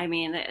brilliant. I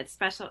mean, the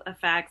special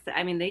effects.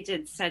 I mean, they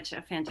did such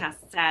a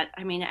fantastic set.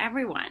 I mean,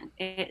 everyone.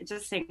 It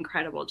just an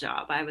incredible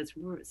job. I was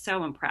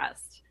so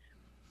impressed.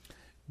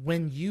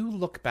 When you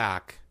look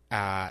back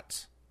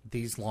at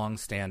these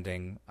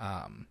long-standing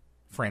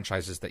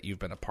franchises that you've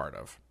been a part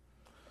of,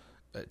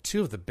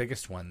 two of the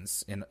biggest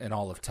ones in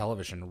all of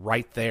television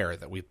right there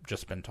that we've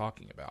just been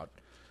talking about.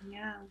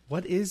 Yeah.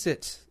 What is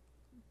it?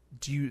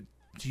 Do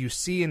you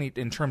see any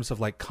in terms of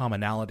like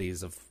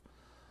commonalities of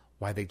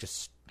why they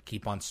just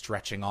keep on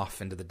stretching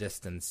off into the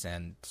distance.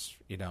 And,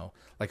 you know,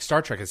 like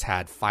Star Trek has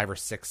had 5 or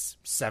 6,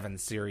 7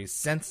 series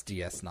since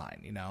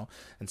DS9, you know,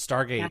 and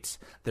Stargate,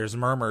 there's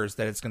murmurs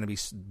that it's going to be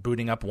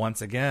booting up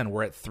once again.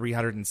 We're at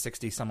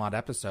 360 some odd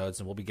episodes,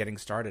 and we'll be getting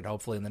started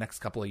hopefully in the next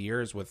couple of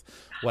years with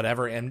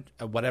whatever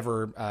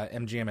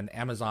MGM and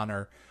Amazon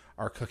are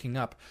cooking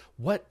up.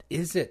 What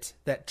is it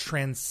that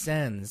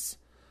transcends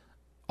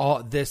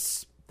all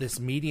this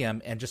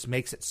medium and just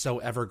makes it so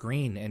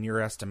evergreen in your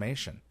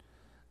estimation?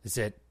 Is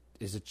it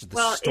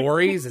the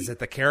stories? Is it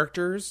the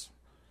characters?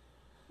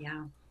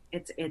 Yeah,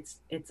 it's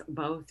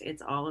both.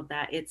 It's all of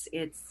that. It's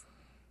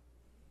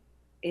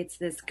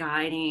this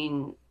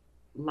guiding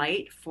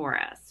light for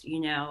us.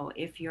 You know,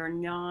 if you're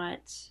not,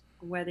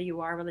 whether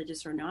you are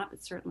religious or not,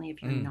 but certainly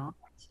if you're not,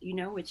 you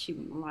know, which a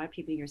lot of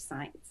people, you're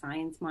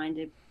science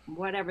minded,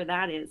 whatever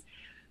that is,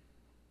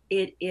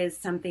 it is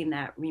something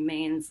that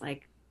remains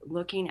like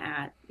looking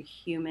at the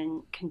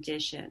human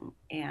condition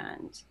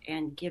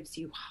and gives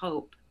you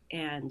hope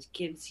and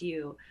gives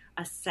you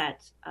a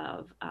set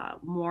of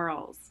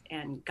morals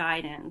and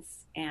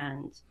guidance.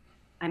 And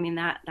I mean,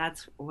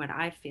 that's what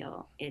I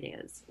feel it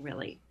is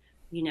really,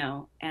 you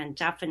know, and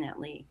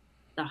definitely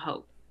the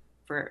hope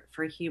for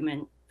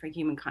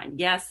humankind.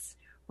 Yes,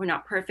 we're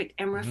not perfect,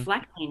 and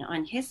reflecting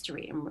on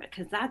history,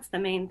 because that's the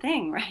main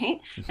thing, right?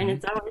 And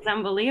it's always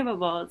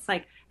unbelievable. It's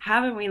like,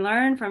 haven't we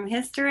learned from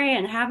history,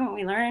 and haven't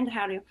we learned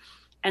how to?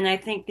 And I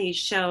think these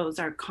shows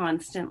are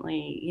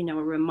constantly, you know,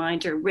 a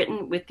reminder,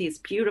 written with these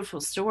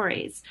beautiful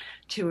stories,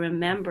 to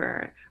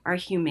remember our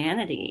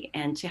humanity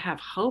and to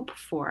have hope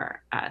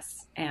for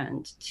us,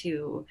 and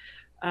to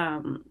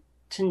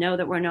know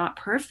that we're not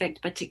perfect,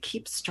 but to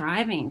keep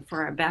striving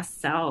for our best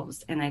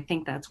selves. And I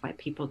think that's why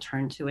people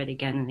turn to it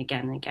again and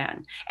again and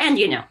again. And,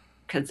 you know,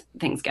 because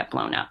things get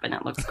blown up and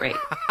it looks great.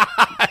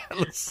 It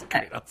looks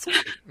great.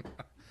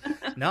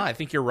 No, I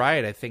think you're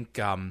right. I think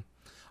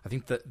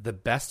the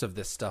best of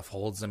this stuff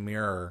holds a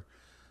mirror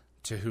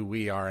to who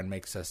we are and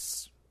makes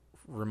us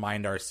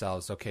remind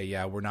ourselves, okay,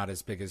 yeah, we're not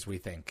as big as we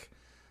think.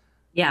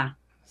 Yeah.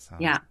 So.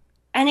 Yeah.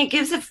 And it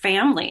gives a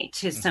family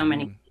to so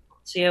many people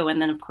too.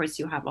 And then of course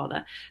you have all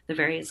the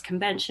various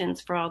conventions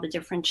for all the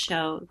different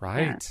shows.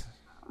 Right.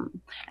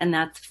 And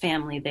that's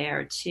family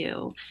there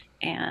too.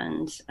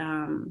 And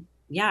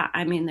yeah,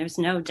 I mean, there's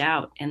no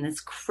doubt in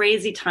this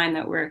crazy time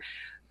that we're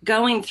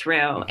going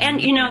through.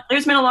 And, you know,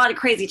 there's been a lot of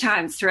crazy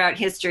times throughout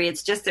history.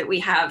 It's just that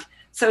we have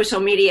social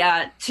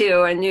media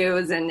too, and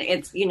news, and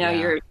it's, you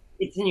know,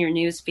 it's in your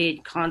news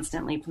feed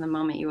constantly from the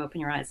moment you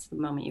open your eyes to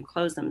the moment you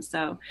close them.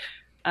 So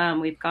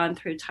we've gone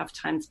through tough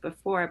times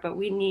before, but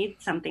we need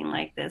something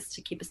like this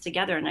to keep us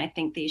together. And I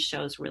think these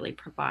shows really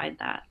provide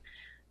that.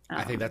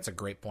 I think that's a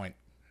great point.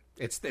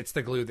 It's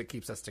the glue that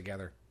keeps us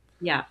together.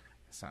 Yeah.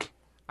 So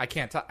I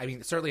can't I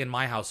mean, certainly in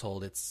my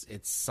household, it's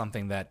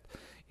something that,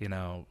 you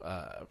know,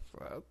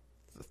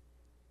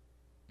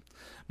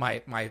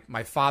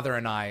 my father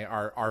and I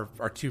are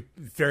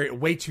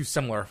way too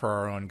similar for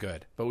our own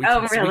good. But we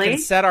can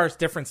set our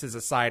differences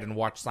aside and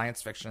watch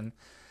science fiction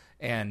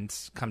and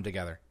come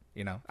together.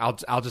 You know,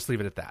 I'll just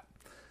leave it at that.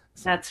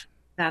 So.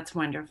 That's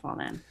wonderful.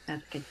 Then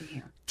that's good to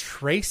hear.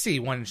 Tracy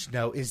wanted to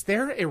know: is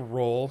there a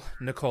role,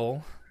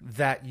 Nicole,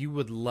 that you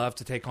would love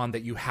to take on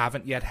that you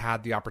haven't yet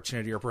had the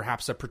opportunity, or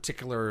perhaps a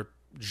particular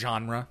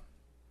genre?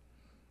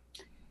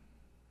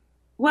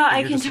 Well,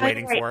 I can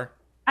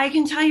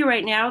tell you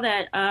right now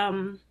that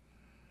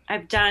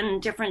I've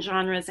done different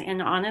genres,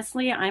 and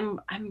honestly,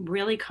 I'm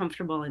really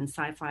comfortable in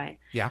sci-fi.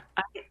 Yeah,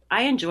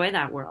 I enjoy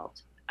that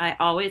world. I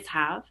always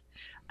have.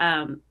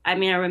 I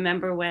mean, I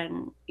remember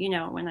when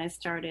I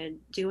started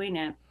doing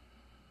it,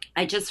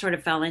 I just sort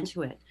of fell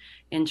into it.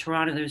 In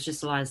Toronto, there was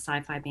just a lot of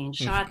sci-fi being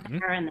shot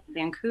there, and then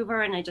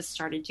Vancouver, and I just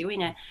started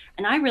doing it.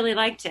 And I really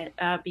liked it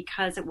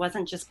because it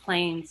wasn't just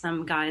playing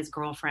some guy's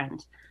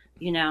girlfriend,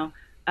 you know.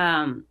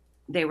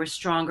 They were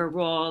stronger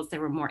roles. They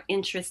were more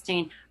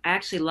interesting. I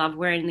actually love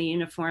wearing the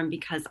uniform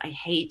because I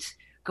hate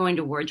going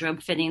to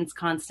wardrobe fittings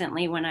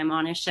constantly when I'm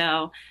on a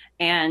show.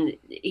 And,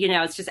 you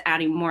know, it's just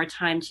adding more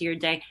time to your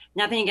day.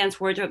 Nothing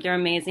against wardrobe. They're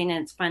amazing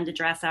and it's fun to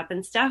dress up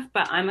and stuff.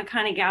 But I'm a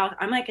kind of gal.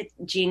 I'm like a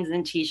jeans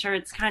and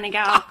T-shirts kind of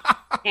gal.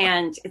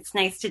 And it's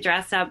nice to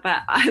dress up.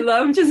 But I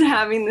love just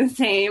having the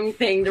same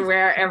thing to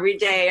wear every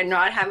day and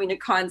not having to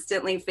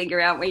constantly figure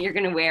out what you're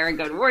going to wear and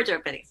go to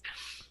wardrobe fittings.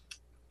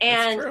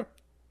 And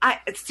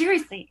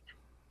seriously.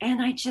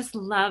 And I just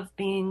love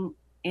being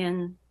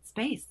in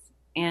space.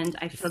 And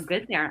I feel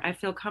good there. I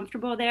feel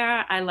comfortable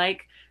there. I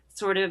like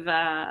sort of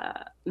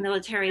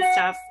military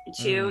stuff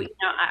too. You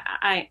know,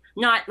 I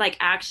not like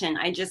action.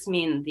 I just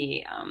mean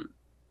the,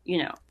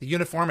 you know, the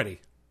uniformity.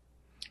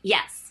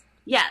 Yes,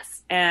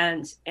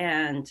 and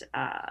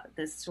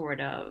this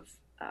sort of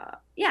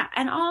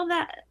and all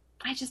that.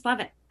 I just love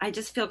it. I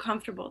just feel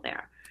comfortable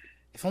there.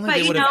 If only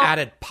they would have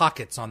added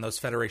pockets on those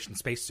Federation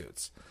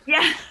spacesuits.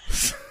 Yeah.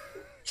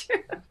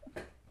 True.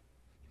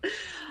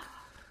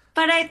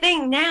 But I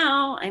think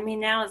now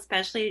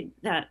especially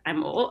that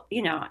I'm old,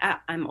 you know,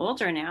 I'm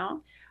older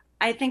now,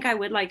 I think I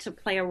would like to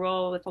play a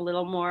role with a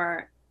little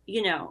more,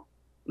 you know,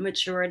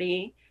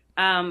 maturity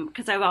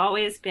because I've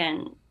always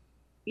been,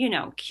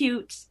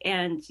 cute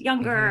and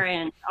younger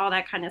and all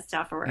that kind of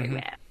stuff. Or,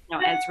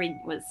 as Reed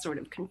was sort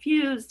of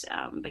confused,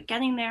 but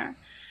getting there.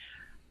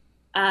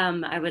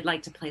 I would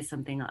like to play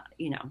something, a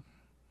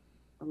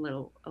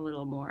little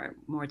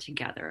more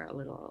together, a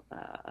little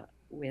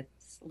with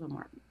a little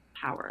more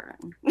power.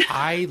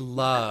 I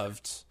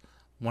loved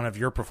one of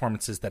your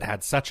performances that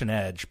had such an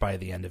edge by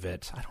the end of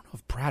it. I don't know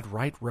if Brad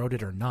Wright wrote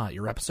it or not.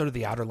 Your episode of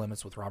The Outer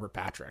Limits with Robert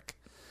Patrick,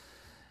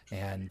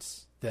 and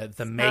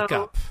the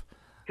makeup,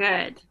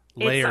 good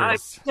layers.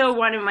 It's still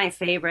one of my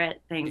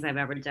favorite things I've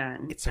ever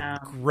done. It's a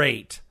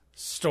great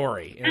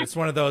story, and it's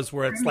one of those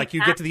where it's like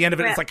you get to the end of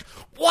it, and it's like,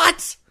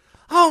 what?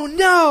 Oh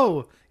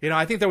no!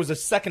 I think there was a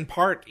second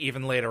part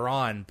even later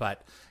on,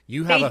 but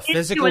you have a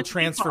physical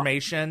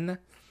transformation.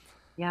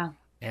 Yeah.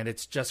 And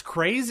it's just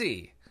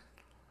crazy.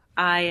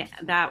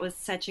 That was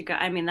such a good,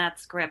 that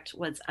script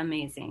was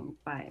amazing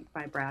by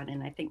Brad,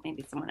 and I think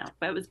maybe someone else,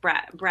 but it was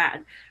Brad,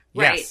 right?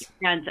 Yes.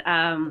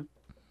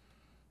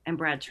 And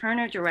Brad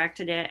Turner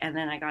directed it, and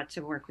then I got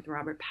to work with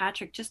Robert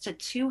Patrick, just a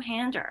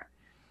two-hander,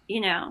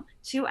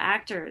 two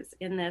actors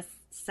in this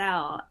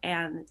cell,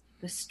 and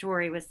the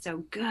story was so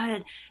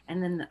good.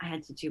 And then I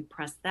had to do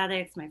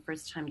prosthetics, my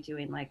first time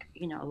doing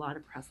a lot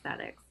of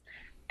prosthetics.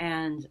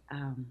 And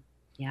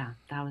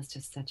that was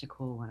just such a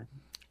cool one.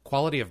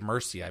 Quality of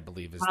Mercy, I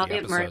believe, is the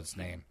episode's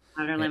name.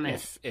 Outer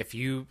Limits. If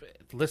you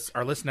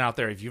are listening out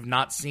there, if you've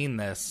not seen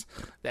this,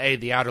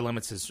 The Outer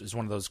Limits is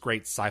one of those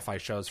great sci-fi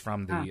shows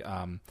from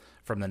the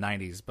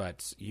 90s.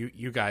 But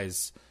you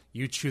guys,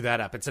 you chew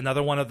that up. It's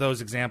another one of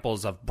those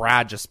examples of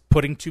Brad just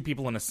putting two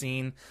people in a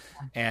scene,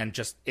 and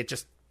it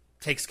just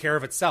takes care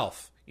of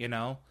itself,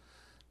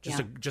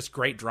 just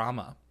great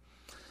drama.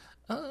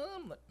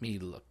 Let me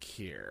look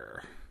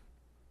here.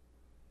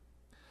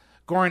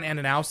 Goran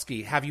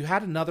Ananowski, have you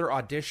had another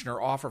audition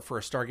or offer for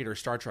a Stargate or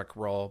Star Trek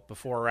role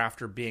before or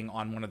after being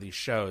on one of these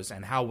shows,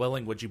 and how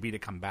willing would you be to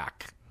come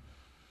back?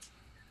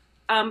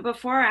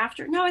 Before or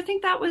after? No, I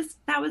think that was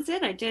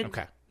it. I did.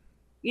 Okay.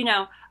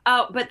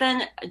 But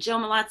then Joe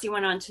Malazzi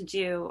went on to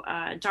do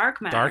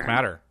Dark Matter. Dark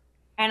Matter.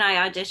 And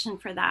I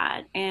auditioned for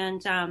that,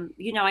 and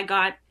I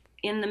got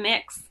in the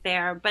mix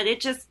there, but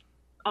it just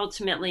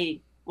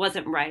ultimately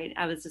wasn't right.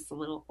 I was just a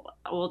little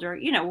older,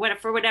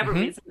 for whatever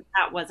reason,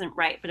 that wasn't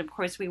right. But of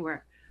course we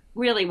were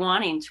really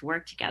wanting to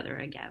work together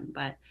again,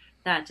 but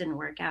that didn't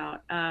work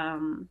out. I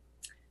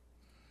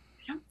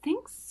don't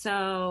think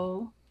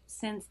so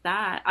since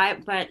that. I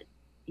would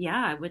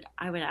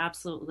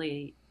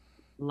absolutely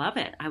love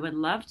it. I would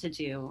love to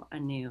do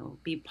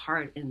be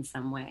part in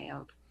some way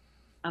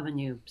of a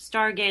new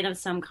Stargate of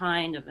some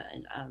kind, of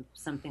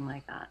something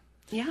like that.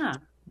 Yeah.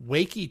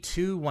 Wakey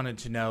 2 wanted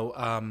to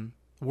know,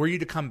 were you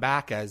to come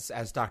back as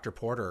Dr.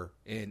 Porter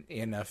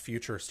in a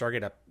future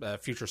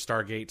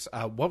Stargate,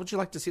 what would you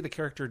like to see the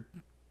character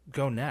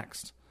go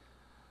next?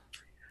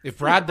 If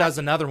Brad does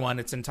another one,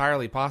 it's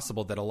entirely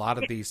possible that a lot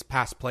of these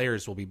past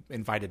players will be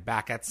invited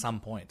back at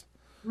some point.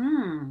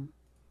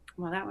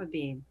 Well, that would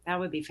be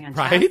fantastic.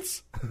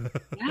 Right?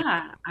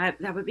 Yeah,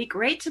 that would be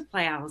great to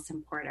play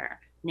Allison Porter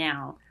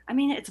now.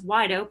 It's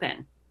wide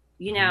open,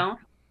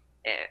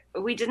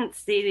 We didn't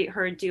see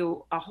her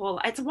do a whole.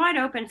 It's wide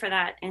open for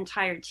that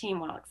entire team,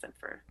 well, except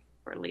for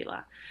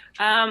Leela.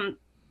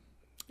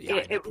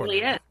 It really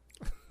is.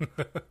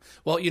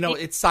 Well,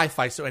 it's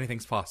sci-fi, so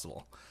anything's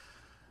possible.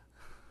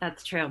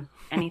 That's true.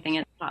 Anything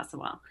is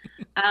possible.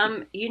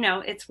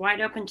 It's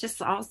wide open.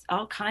 Just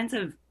all kinds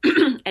of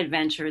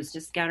adventures.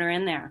 Just get her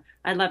in there.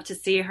 I'd love to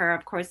see her,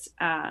 of course,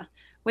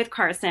 with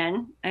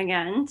Carson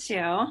again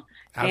too.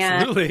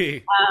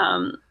 Absolutely.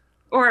 And,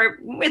 or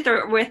with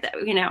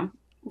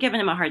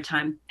giving him a hard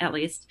time at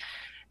least.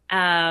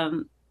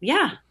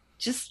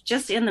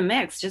 Just in the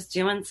mix, just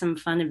doing some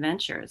fun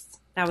adventures.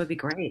 That would be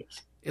great.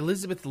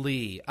 Elizabeth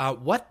Lee,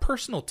 what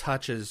personal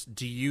touches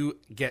do you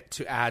get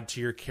to add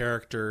to your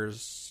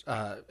characters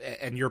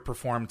and your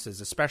performances,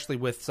 especially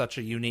with such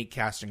a unique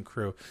cast and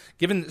crew?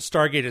 Given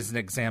Stargate as an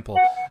example,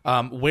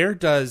 where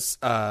does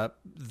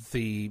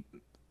the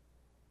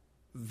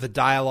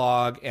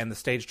dialogue and the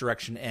stage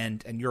direction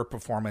end and your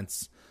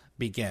performance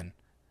begin?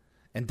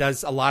 And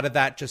does a lot of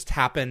that just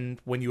happen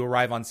when you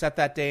arrive on set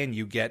that day and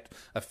you get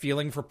a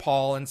feeling for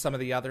Paul and some of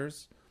the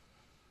others?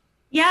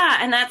 Yeah,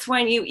 and that's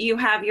when you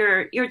have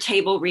your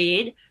table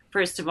read.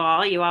 First of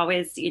all, you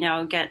always,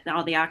 get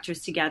all the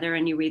actors together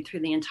and you read through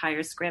the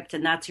entire script,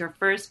 and that's your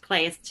first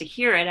place to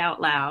hear it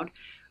out loud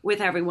with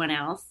everyone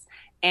else.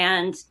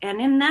 And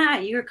in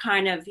that, you're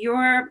kind of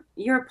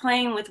you're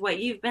playing with what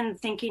you've been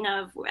thinking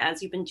of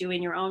as you've been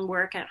doing your own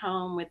work at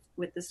home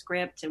with the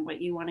script and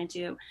what you want to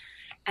do.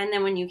 And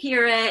then when you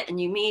hear it and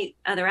you meet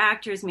other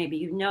actors, maybe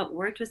you've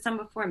worked with some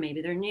before,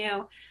 maybe they're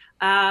new.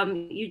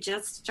 You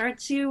just start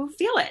to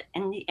feel it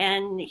and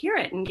hear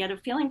it and get a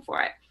feeling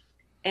for it.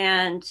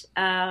 And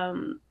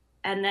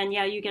then,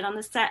 you get on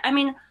the set.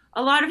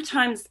 A lot of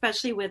times,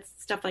 especially with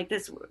stuff like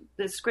this,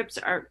 the scripts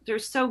they're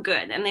so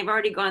good and they've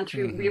already gone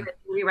through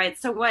rewrites.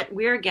 So what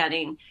we're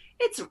getting,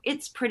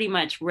 it's pretty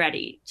much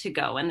ready to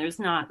go. And there's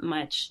not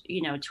much,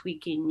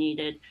 tweaking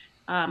needed.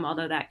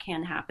 Although that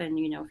can happen,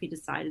 if he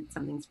decided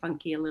something's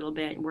funky a little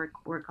bit,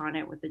 work on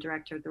it with the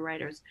director, the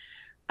writers.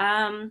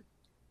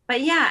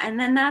 But yeah, and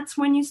then that's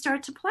when you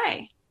start to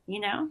play,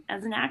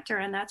 as an actor,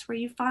 and that's where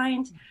you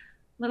find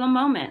little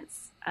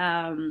moments.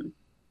 And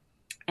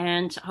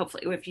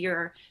hopefully if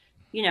you're,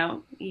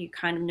 you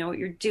kind of know what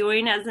you're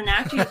doing as an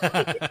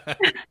actor,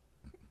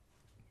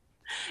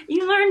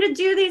 you learn to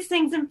do these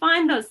things and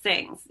find those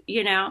things,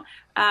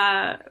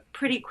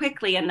 pretty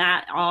quickly. And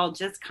that all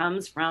just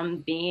comes from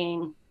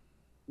being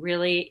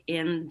really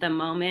in the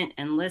moment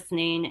and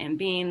listening and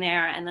being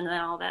there. And then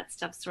all that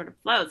stuff sort of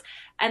flows.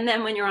 And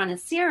then when you're on a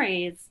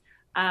series,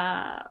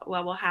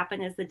 what will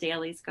happen is the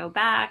dailies go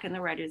back and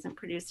the writers and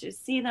producers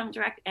see them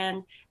direct,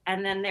 and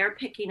then they're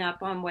picking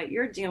up on what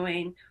you're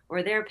doing,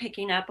 or they're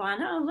picking up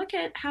on, oh, look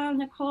at how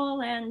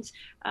Nicole and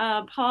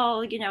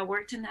Paul,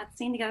 worked in that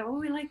scene together. Oh,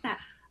 we like that.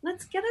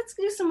 Let's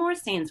do some more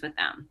scenes with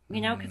them,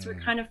 because we're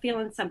kind of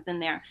feeling something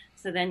there.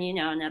 So then,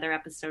 another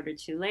episode or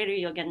two later,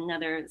 you'll get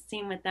another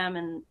scene with them,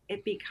 and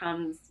it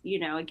becomes,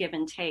 a give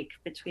and take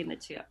between the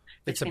two.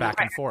 It's a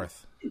back and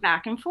forth.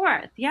 Back and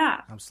forth,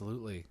 yeah.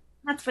 Absolutely.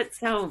 That's what's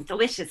so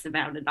delicious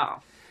about it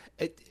all.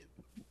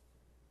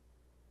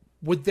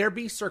 Would there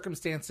be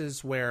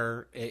circumstances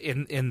where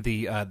in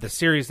the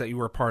series that you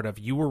were a part of,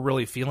 you were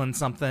really feeling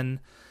something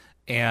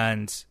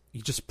and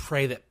you just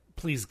pray that,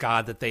 please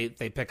God, that they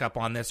pick up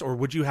on this? Or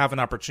would you have an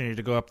opportunity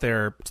to go up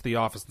there to the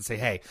office and say,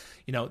 hey,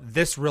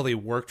 this really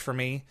worked for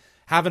me.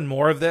 Having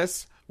more of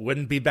this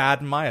wouldn't be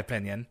bad in my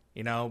opinion.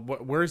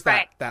 Where's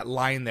that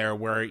line there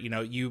where,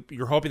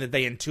 you're hoping that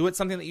they intuit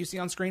something that you see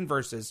on screen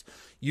versus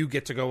you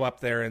get to go up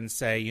there and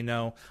say,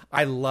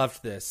 I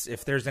loved this.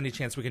 If there's any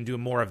chance we can do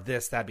more of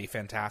this, that'd be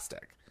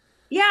fantastic.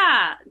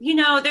 Yeah.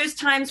 There's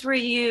times where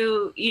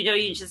you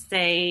just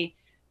say,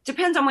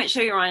 depends on what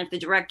show you're on. If the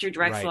director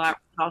directs a lot,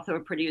 also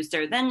a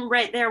producer, then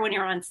right there when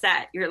you're on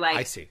set, you're like,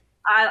 I see.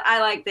 I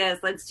like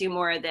this. Let's do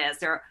more of this.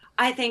 Or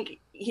I think,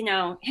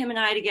 him and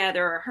I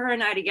together, or her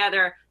and I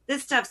together,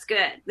 this stuff's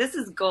good. This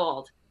is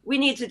gold. We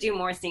need to do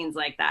more scenes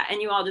like that.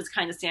 And you all just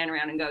kind of stand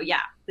around and go,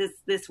 yeah,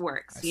 this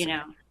works,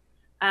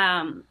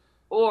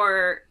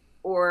 or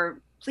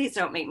please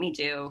don't make me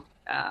do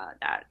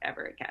that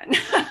ever again.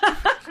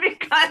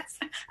 Because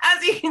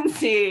as you can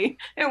see,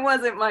 it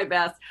wasn't my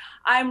best.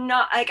 I'm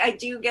not I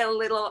do get a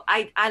little,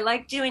 I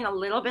like doing a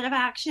little bit of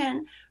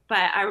action,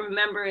 but I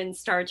remember in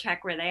Star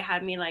Trek where they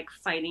had me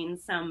fighting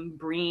some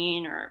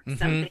Breen or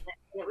something.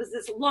 It was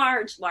this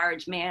large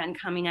man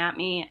coming at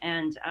me,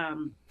 and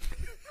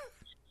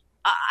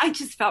I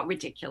just felt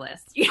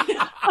ridiculous.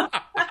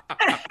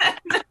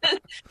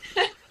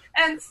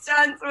 And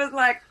Stunts was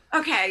like,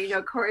 okay,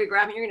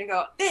 choreographing, you're going to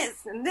go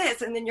this, and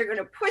then you're going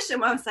to push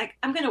him. I was like,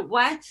 I'm going to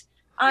what?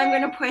 I'm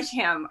going to push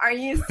him. Are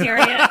you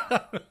serious?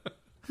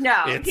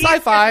 No. It's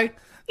sci-fi.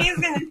 He's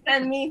going to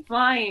send me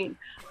flying.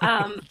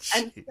 And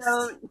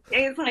so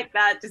days like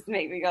that just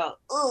make me go,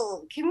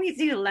 oh, can we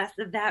do less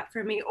of that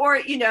for me? Or,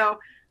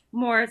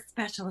 more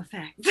special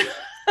effects.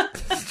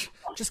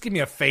 Just give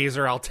me a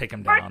phaser. I'll take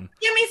him down. Or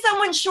give me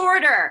someone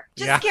shorter.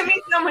 Give me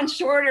someone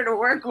shorter to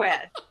work with.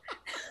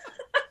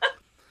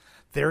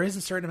 There is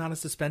a certain amount of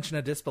suspension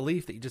of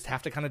disbelief that you just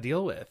have to kind of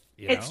deal with.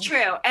 It's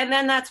true. And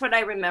then that's what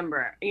I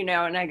remember,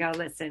 and I go,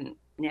 listen,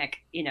 Nick,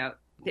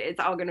 it's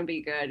all going to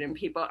be good. And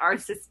people are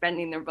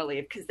suspending their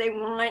belief because they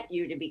want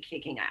you to be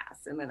kicking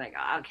ass. And then they go,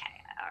 okay,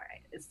 all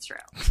right, it's true.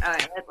 All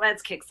right,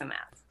 let's kick some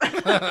ass.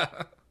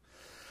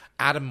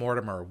 Adam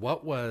Mortimer,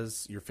 what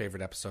was your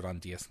favorite episode on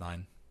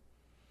DS9?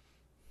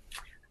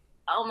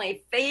 Oh,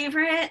 my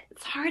favorite?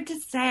 It's hard to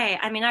say.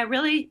 I mean,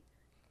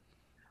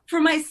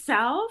 for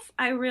myself,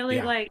 I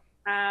really like,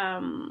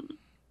 the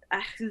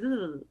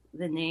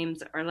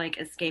names are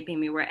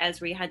escaping me, where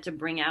Esri had to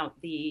bring out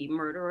the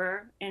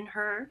murderer in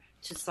her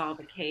to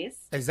solve a case.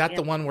 Is that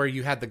the one where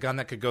you had the gun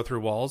that could go through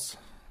walls?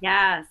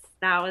 Yes,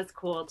 that was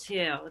cool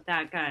too.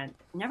 That gun.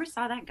 Never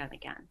saw that gun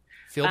again.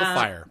 Field of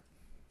Fire.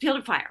 Field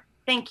of Fire.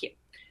 Thank you.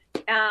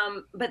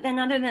 But then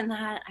other than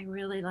that, I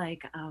really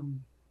like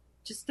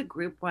just the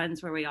group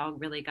ones where we all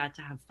really got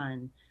to have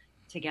fun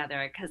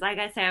together. Because like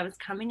I say, I was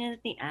coming in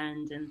at the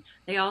end and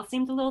they all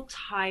seemed a little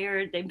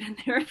tired. They've been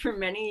there for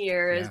many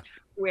years,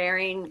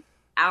 wearing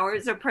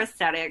hours of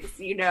prosthetics,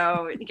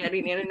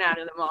 getting in and out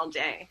of them all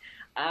day.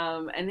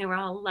 And they were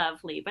all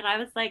lovely. But I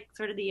was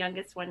sort of the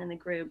youngest one in the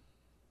group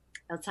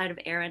outside of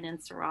Aaron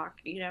and Sirach,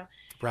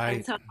 Right.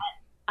 And so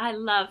I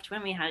loved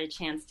when we had a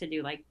chance to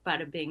do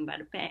bada bing,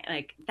 bada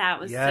bang. That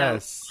was so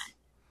fun.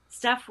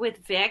 Stuff with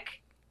Vic.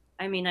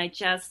 I mean, I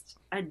just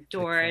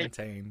adored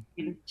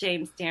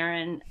James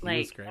Darren.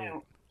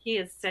 He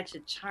is such a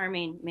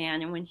charming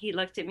man. And when he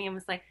looked at me and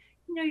was like,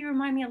 you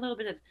remind me a little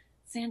bit of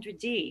Sandra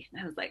Dee.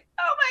 And I was like,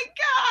 oh my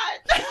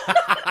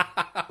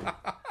God.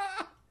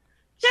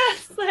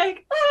 Just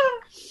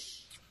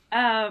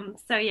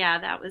so yeah,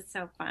 that was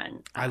so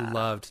fun. I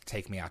loved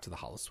Take Me Out to the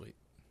Holosuite.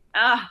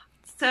 Oh,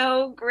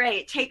 so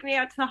great. Take Me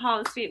Out to the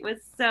Holosuite was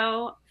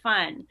so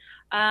fun.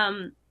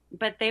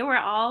 But they were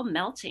all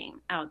melting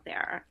out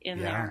there in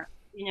there.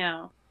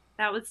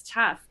 that was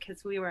tough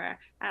because we were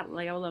at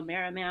Loyola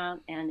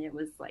Marymount and it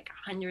was like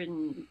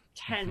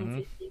 110,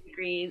 50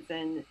 degrees,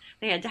 and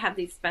they had to have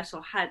these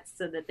special huts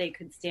so that they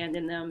could stand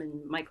in them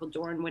and Michael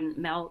Dorn wouldn't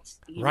melt.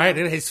 Right,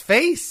 in his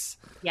face.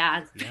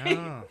 Yeah.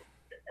 Yeah.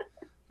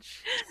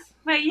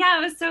 But yeah,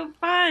 it was so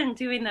fun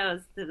doing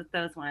those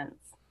ones.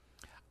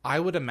 I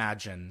would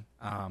imagine,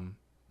 I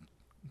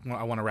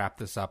want to wrap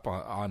this up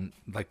on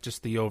like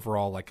just the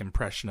overall like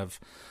impression of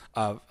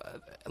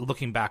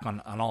looking back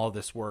on all of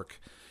this work.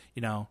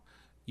 You know,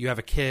 you have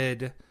a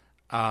kid.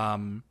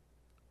 I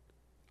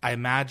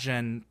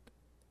imagine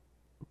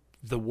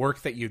the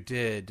work that you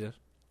did,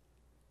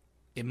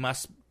 it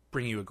must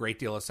bring you a great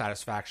deal of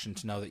satisfaction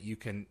to know that you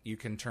can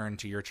turn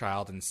to your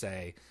child and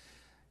say,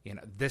 you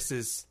know, this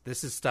is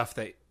stuff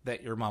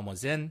that your mom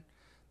was in.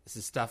 This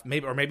is stuff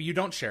maybe you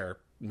don't share.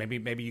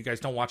 Maybe you guys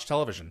don't watch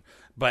television,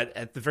 but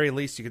at the very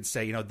least you could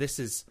say, you know, this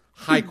is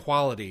high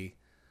quality,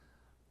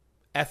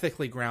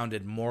 ethically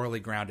grounded, morally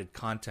grounded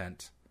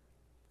content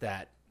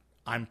that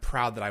I'm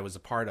proud that I was a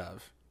part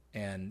of.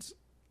 And,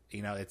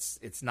 you know,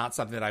 it's not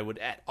something that I would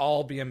at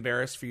all be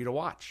embarrassed for you to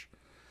watch,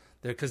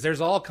 because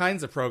there's all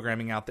kinds of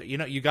programming out there. You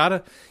know, you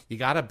gotta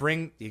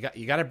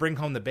bring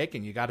home the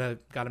bacon. You gotta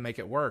make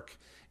it work.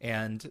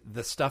 And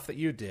the stuff that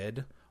you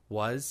did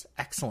was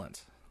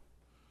excellent.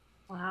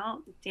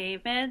 Well,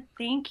 David,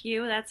 thank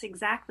you. That's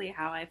exactly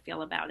how I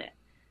feel about it.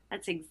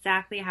 That's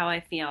exactly how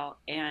I feel.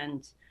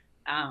 And,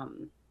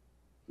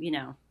 you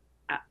know,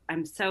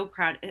 I'm so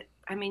proud.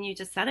 I mean, you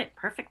just said it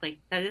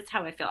perfectly. That is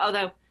how I feel.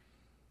 Although,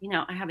 you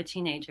know, I have a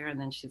teenager and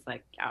then she's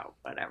like, oh,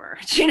 whatever.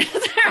 She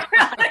doesn't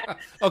really...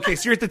 Okay,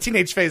 so you're at the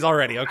teenage phase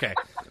already. Okay.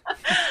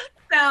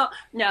 So,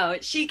 no,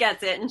 she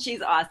gets it and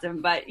she's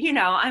awesome. But, you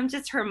know, I'm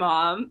just her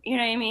mom. You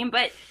know what I mean?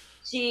 But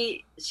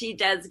she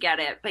does get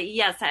it. But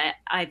yes,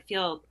 I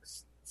feel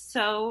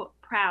so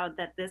proud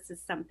that this is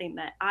something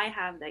that I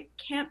have that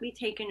can't be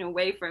taken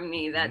away from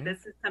me, that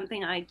this is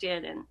something I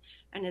did, and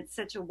it's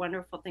such a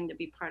wonderful thing to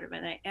be part of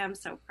it. I am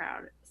so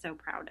proud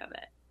of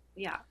it.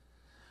 Yeah.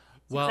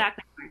 Well,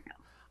 exactly how I feel.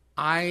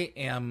 I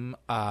am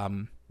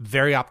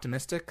very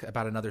optimistic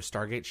about another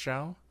Stargate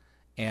show,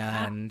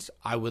 and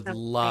I would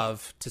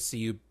love to see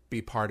you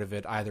be part of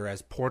it either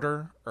as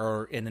Porter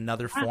or in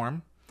another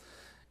form.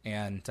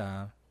 And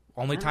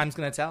only time's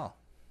going to tell.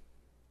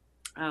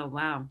 Oh,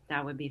 wow.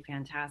 That would be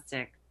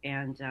fantastic.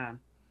 And I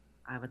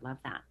would love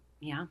that.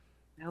 Yeah.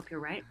 I hope you're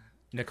right.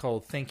 Nicole,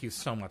 thank you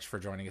so much for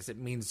joining us. It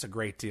means a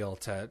great deal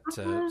to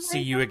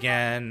see you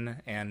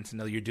again and to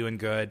know you're doing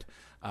good.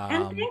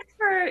 And thanks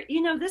for,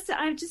 you know, this,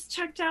 I've just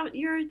checked out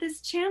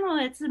this channel.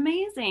 It's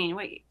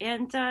amazing.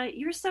 And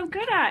you're so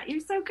good at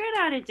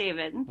it,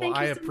 David. And thank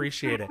you so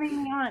appreciate much for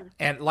having me on.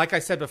 And like I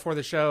said before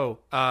the show,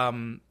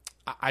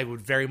 I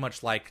would very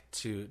much like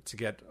to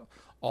get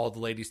all the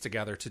ladies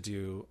together to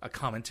do a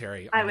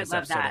commentary on this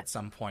episode at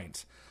some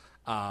point.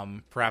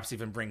 Perhaps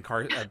even bring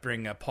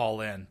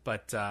Paul in,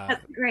 but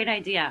that's a great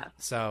idea.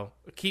 So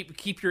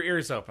keep your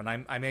ears open.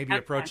 I may be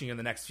approaching you in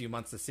the next few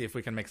months to see if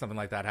we can make something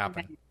like that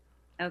happen.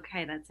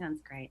 Okay, that sounds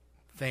great.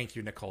 Thank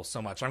you, Nicole,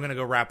 so much. I'm going to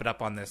go wrap it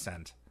up on this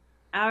end.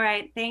 All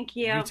right, thank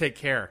you. You take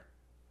care.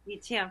 You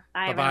too.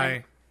 Bye.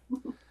 Bye.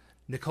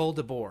 Nicole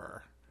de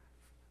Boer,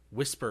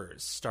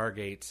 Whispers,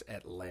 Stargate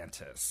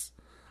Atlantis.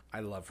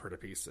 I love her to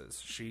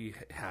pieces. She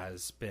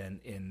has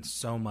been in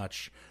so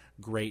much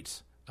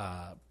great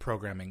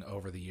programming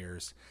over the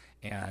years,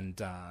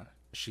 and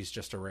she's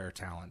just a rare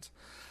talent.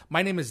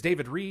 My name is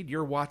David Reed.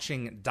 You're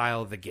watching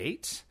Dial the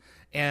Gate,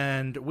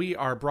 and we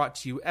are brought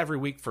to you every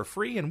week for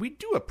free, and we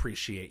do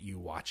appreciate you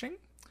watching.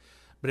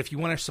 But if you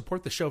want to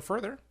support the show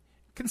further,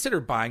 consider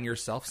buying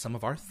yourself some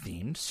of our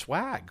themed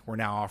swag. We're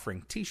now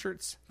offering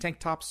t-shirts, tank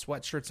tops,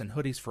 sweatshirts, and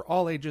hoodies for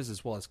all ages,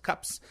 as well as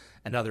cups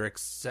and other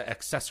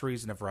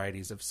accessories in a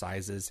varieties of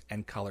sizes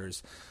and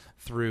colors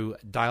through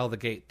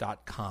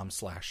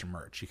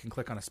dialthegate.com/merch. You can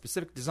click on a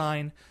specific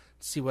design,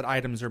 see what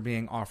items are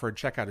being offered.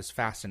 Checkout is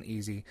fast and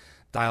easy.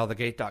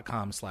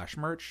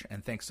 Dialthegate.com/merch.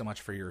 And thanks so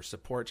much for your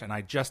support. And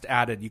I just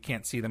added, you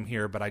can't see them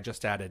here, but I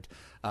just added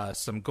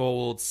some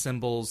gold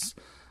symbols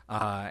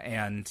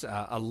and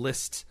a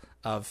list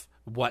of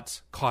what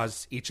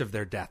caused each of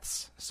their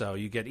deaths. So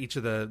you get each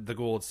of the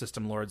Goa'uld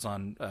system lords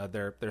on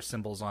their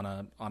symbols on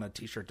a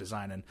t-shirt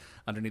design, and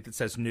underneath it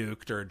says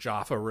nuked or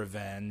Jaffa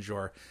revenge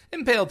or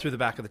impaled through the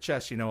back of the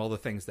chest. You know, all the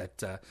things that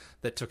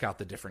took out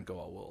the different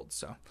Goa'uld.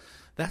 So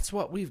that's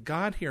what we've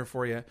got here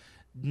for you.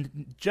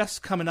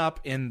 Just coming up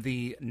in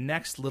the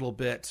next little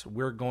bit,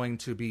 we're going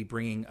to be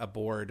bringing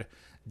aboard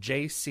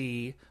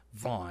J.C.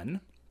 Vaughn.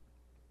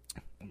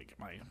 Let me get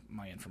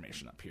my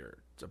information up here.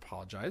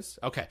 Apologize.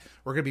 Okay,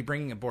 we're going to be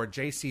bringing aboard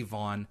J.C.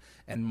 Vaughn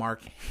and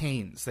Mark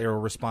Haynes. They are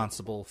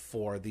responsible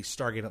for the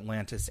Stargate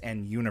Atlantis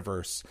and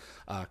Universe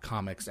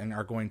comics, and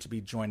are going to be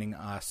joining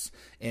us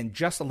in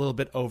just a little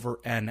bit over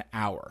an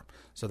hour.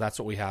 So that's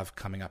what we have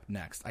coming up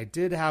next. I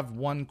did have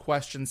one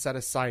question set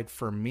aside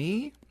for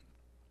me.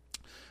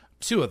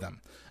 Two of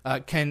them.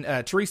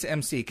 Can Teresa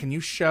MC, can you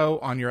show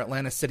on your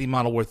Atlantis City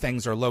model where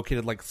things are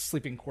located, like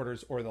sleeping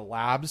quarters or the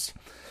labs?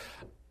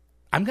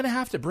 I'm going to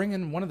have to bring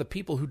in one of the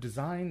people who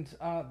designed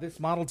this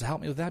model to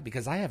help me with that,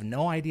 because I have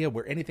no idea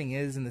where anything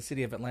is in the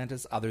city of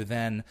Atlantis other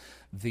than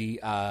the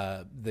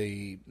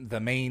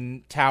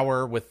main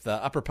tower with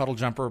the upper puddle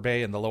jumper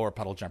bay and the lower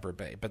puddle jumper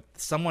bay. But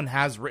someone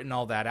has written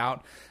all that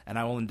out, and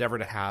I will endeavor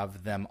to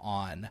have them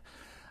on.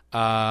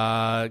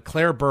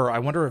 Claire Burr, I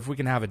wonder if we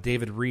can have a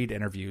David Reed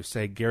interview,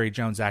 say Gary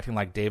Jones acting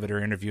like David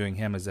or interviewing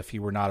him as if he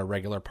were not a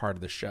regular part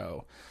of the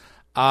show.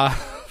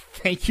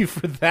 Thank you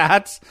for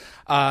that.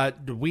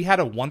 We had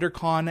a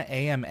WonderCon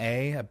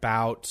AMA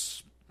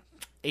about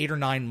 8 or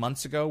 9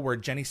 months ago where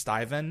Jenny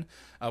Stiven,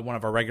 one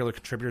of our regular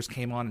contributors,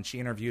 came on and she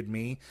interviewed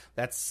me.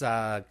 That's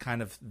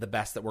kind of the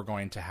best that we're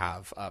going to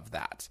have of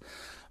that.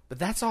 But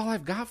that's all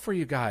I've got for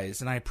you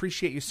guys, and I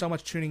appreciate you so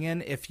much tuning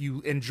in. If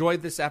you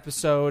enjoyed this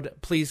episode,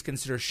 please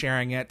consider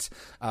sharing it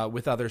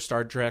with other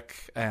Star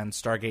Trek and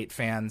Stargate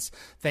fans.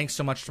 Thanks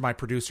so much to my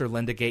producer,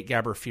 Linda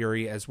Gategaber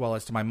Fury, as well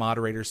as to my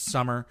moderators,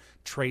 Summer,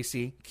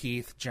 Tracy,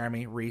 Keith,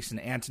 Jeremy, Reese, and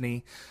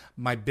Anthony.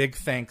 My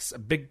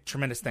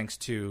tremendous thanks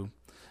to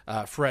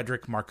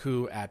Frederick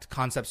Marcoux at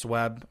Concepts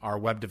Web, our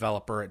web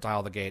developer at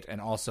Dial the Gate, and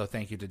also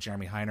thank you to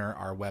Jeremy Heiner,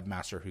 our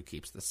webmaster who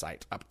keeps the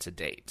site up to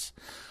date.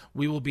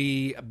 We will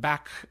be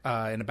back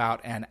in about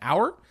an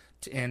hour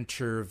to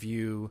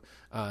interview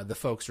the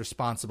folks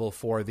responsible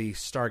for the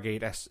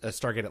Stargate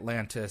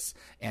Atlantis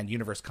and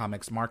Universe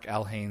Comics, Mark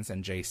L. Haynes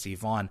and J.C.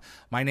 Vaughn.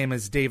 My name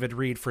is David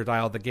Reed for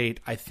Dial the Gate.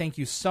 I thank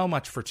you so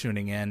much for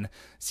tuning in.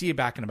 See you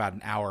back in about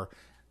an hour.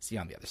 See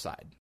you on the other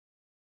side.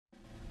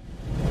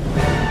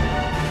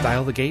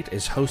 Dial the Gate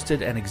is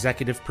hosted and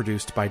executive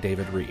produced by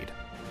David Reed.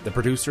 The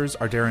producers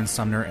are Darren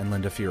Sumner and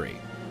Linda Fury.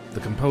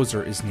 The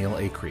composer is Neil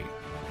Acree.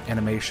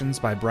 Animations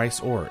by Bryce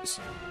Orrs.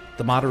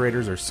 The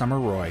moderators are Summer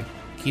Roy,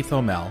 Keith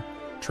O'Mell,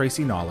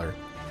 Tracy Noller,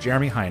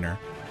 Jeremy Heiner,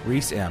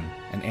 Reese M.,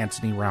 and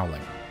Anthony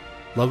Rowling.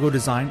 Logo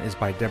design is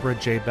by Deborah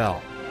J.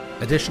 Bell.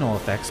 Additional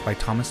effects by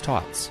Thomas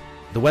Tots.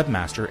 The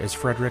webmaster is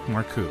Frederick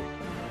Marcoux.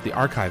 The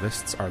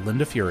archivists are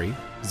Linda Fury,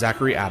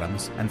 Zachary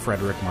Adams, and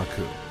Frederick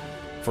Marcoux.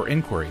 For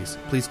inquiries,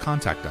 please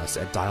contact us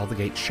at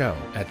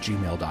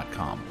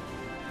dialthegateshow@gmail.com.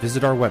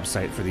 Visit our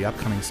website for the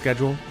upcoming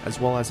schedule, as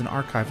well as an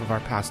archive of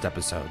our past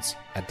episodes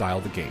at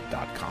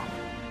dialthegate.com.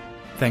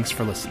 Thanks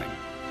for listening.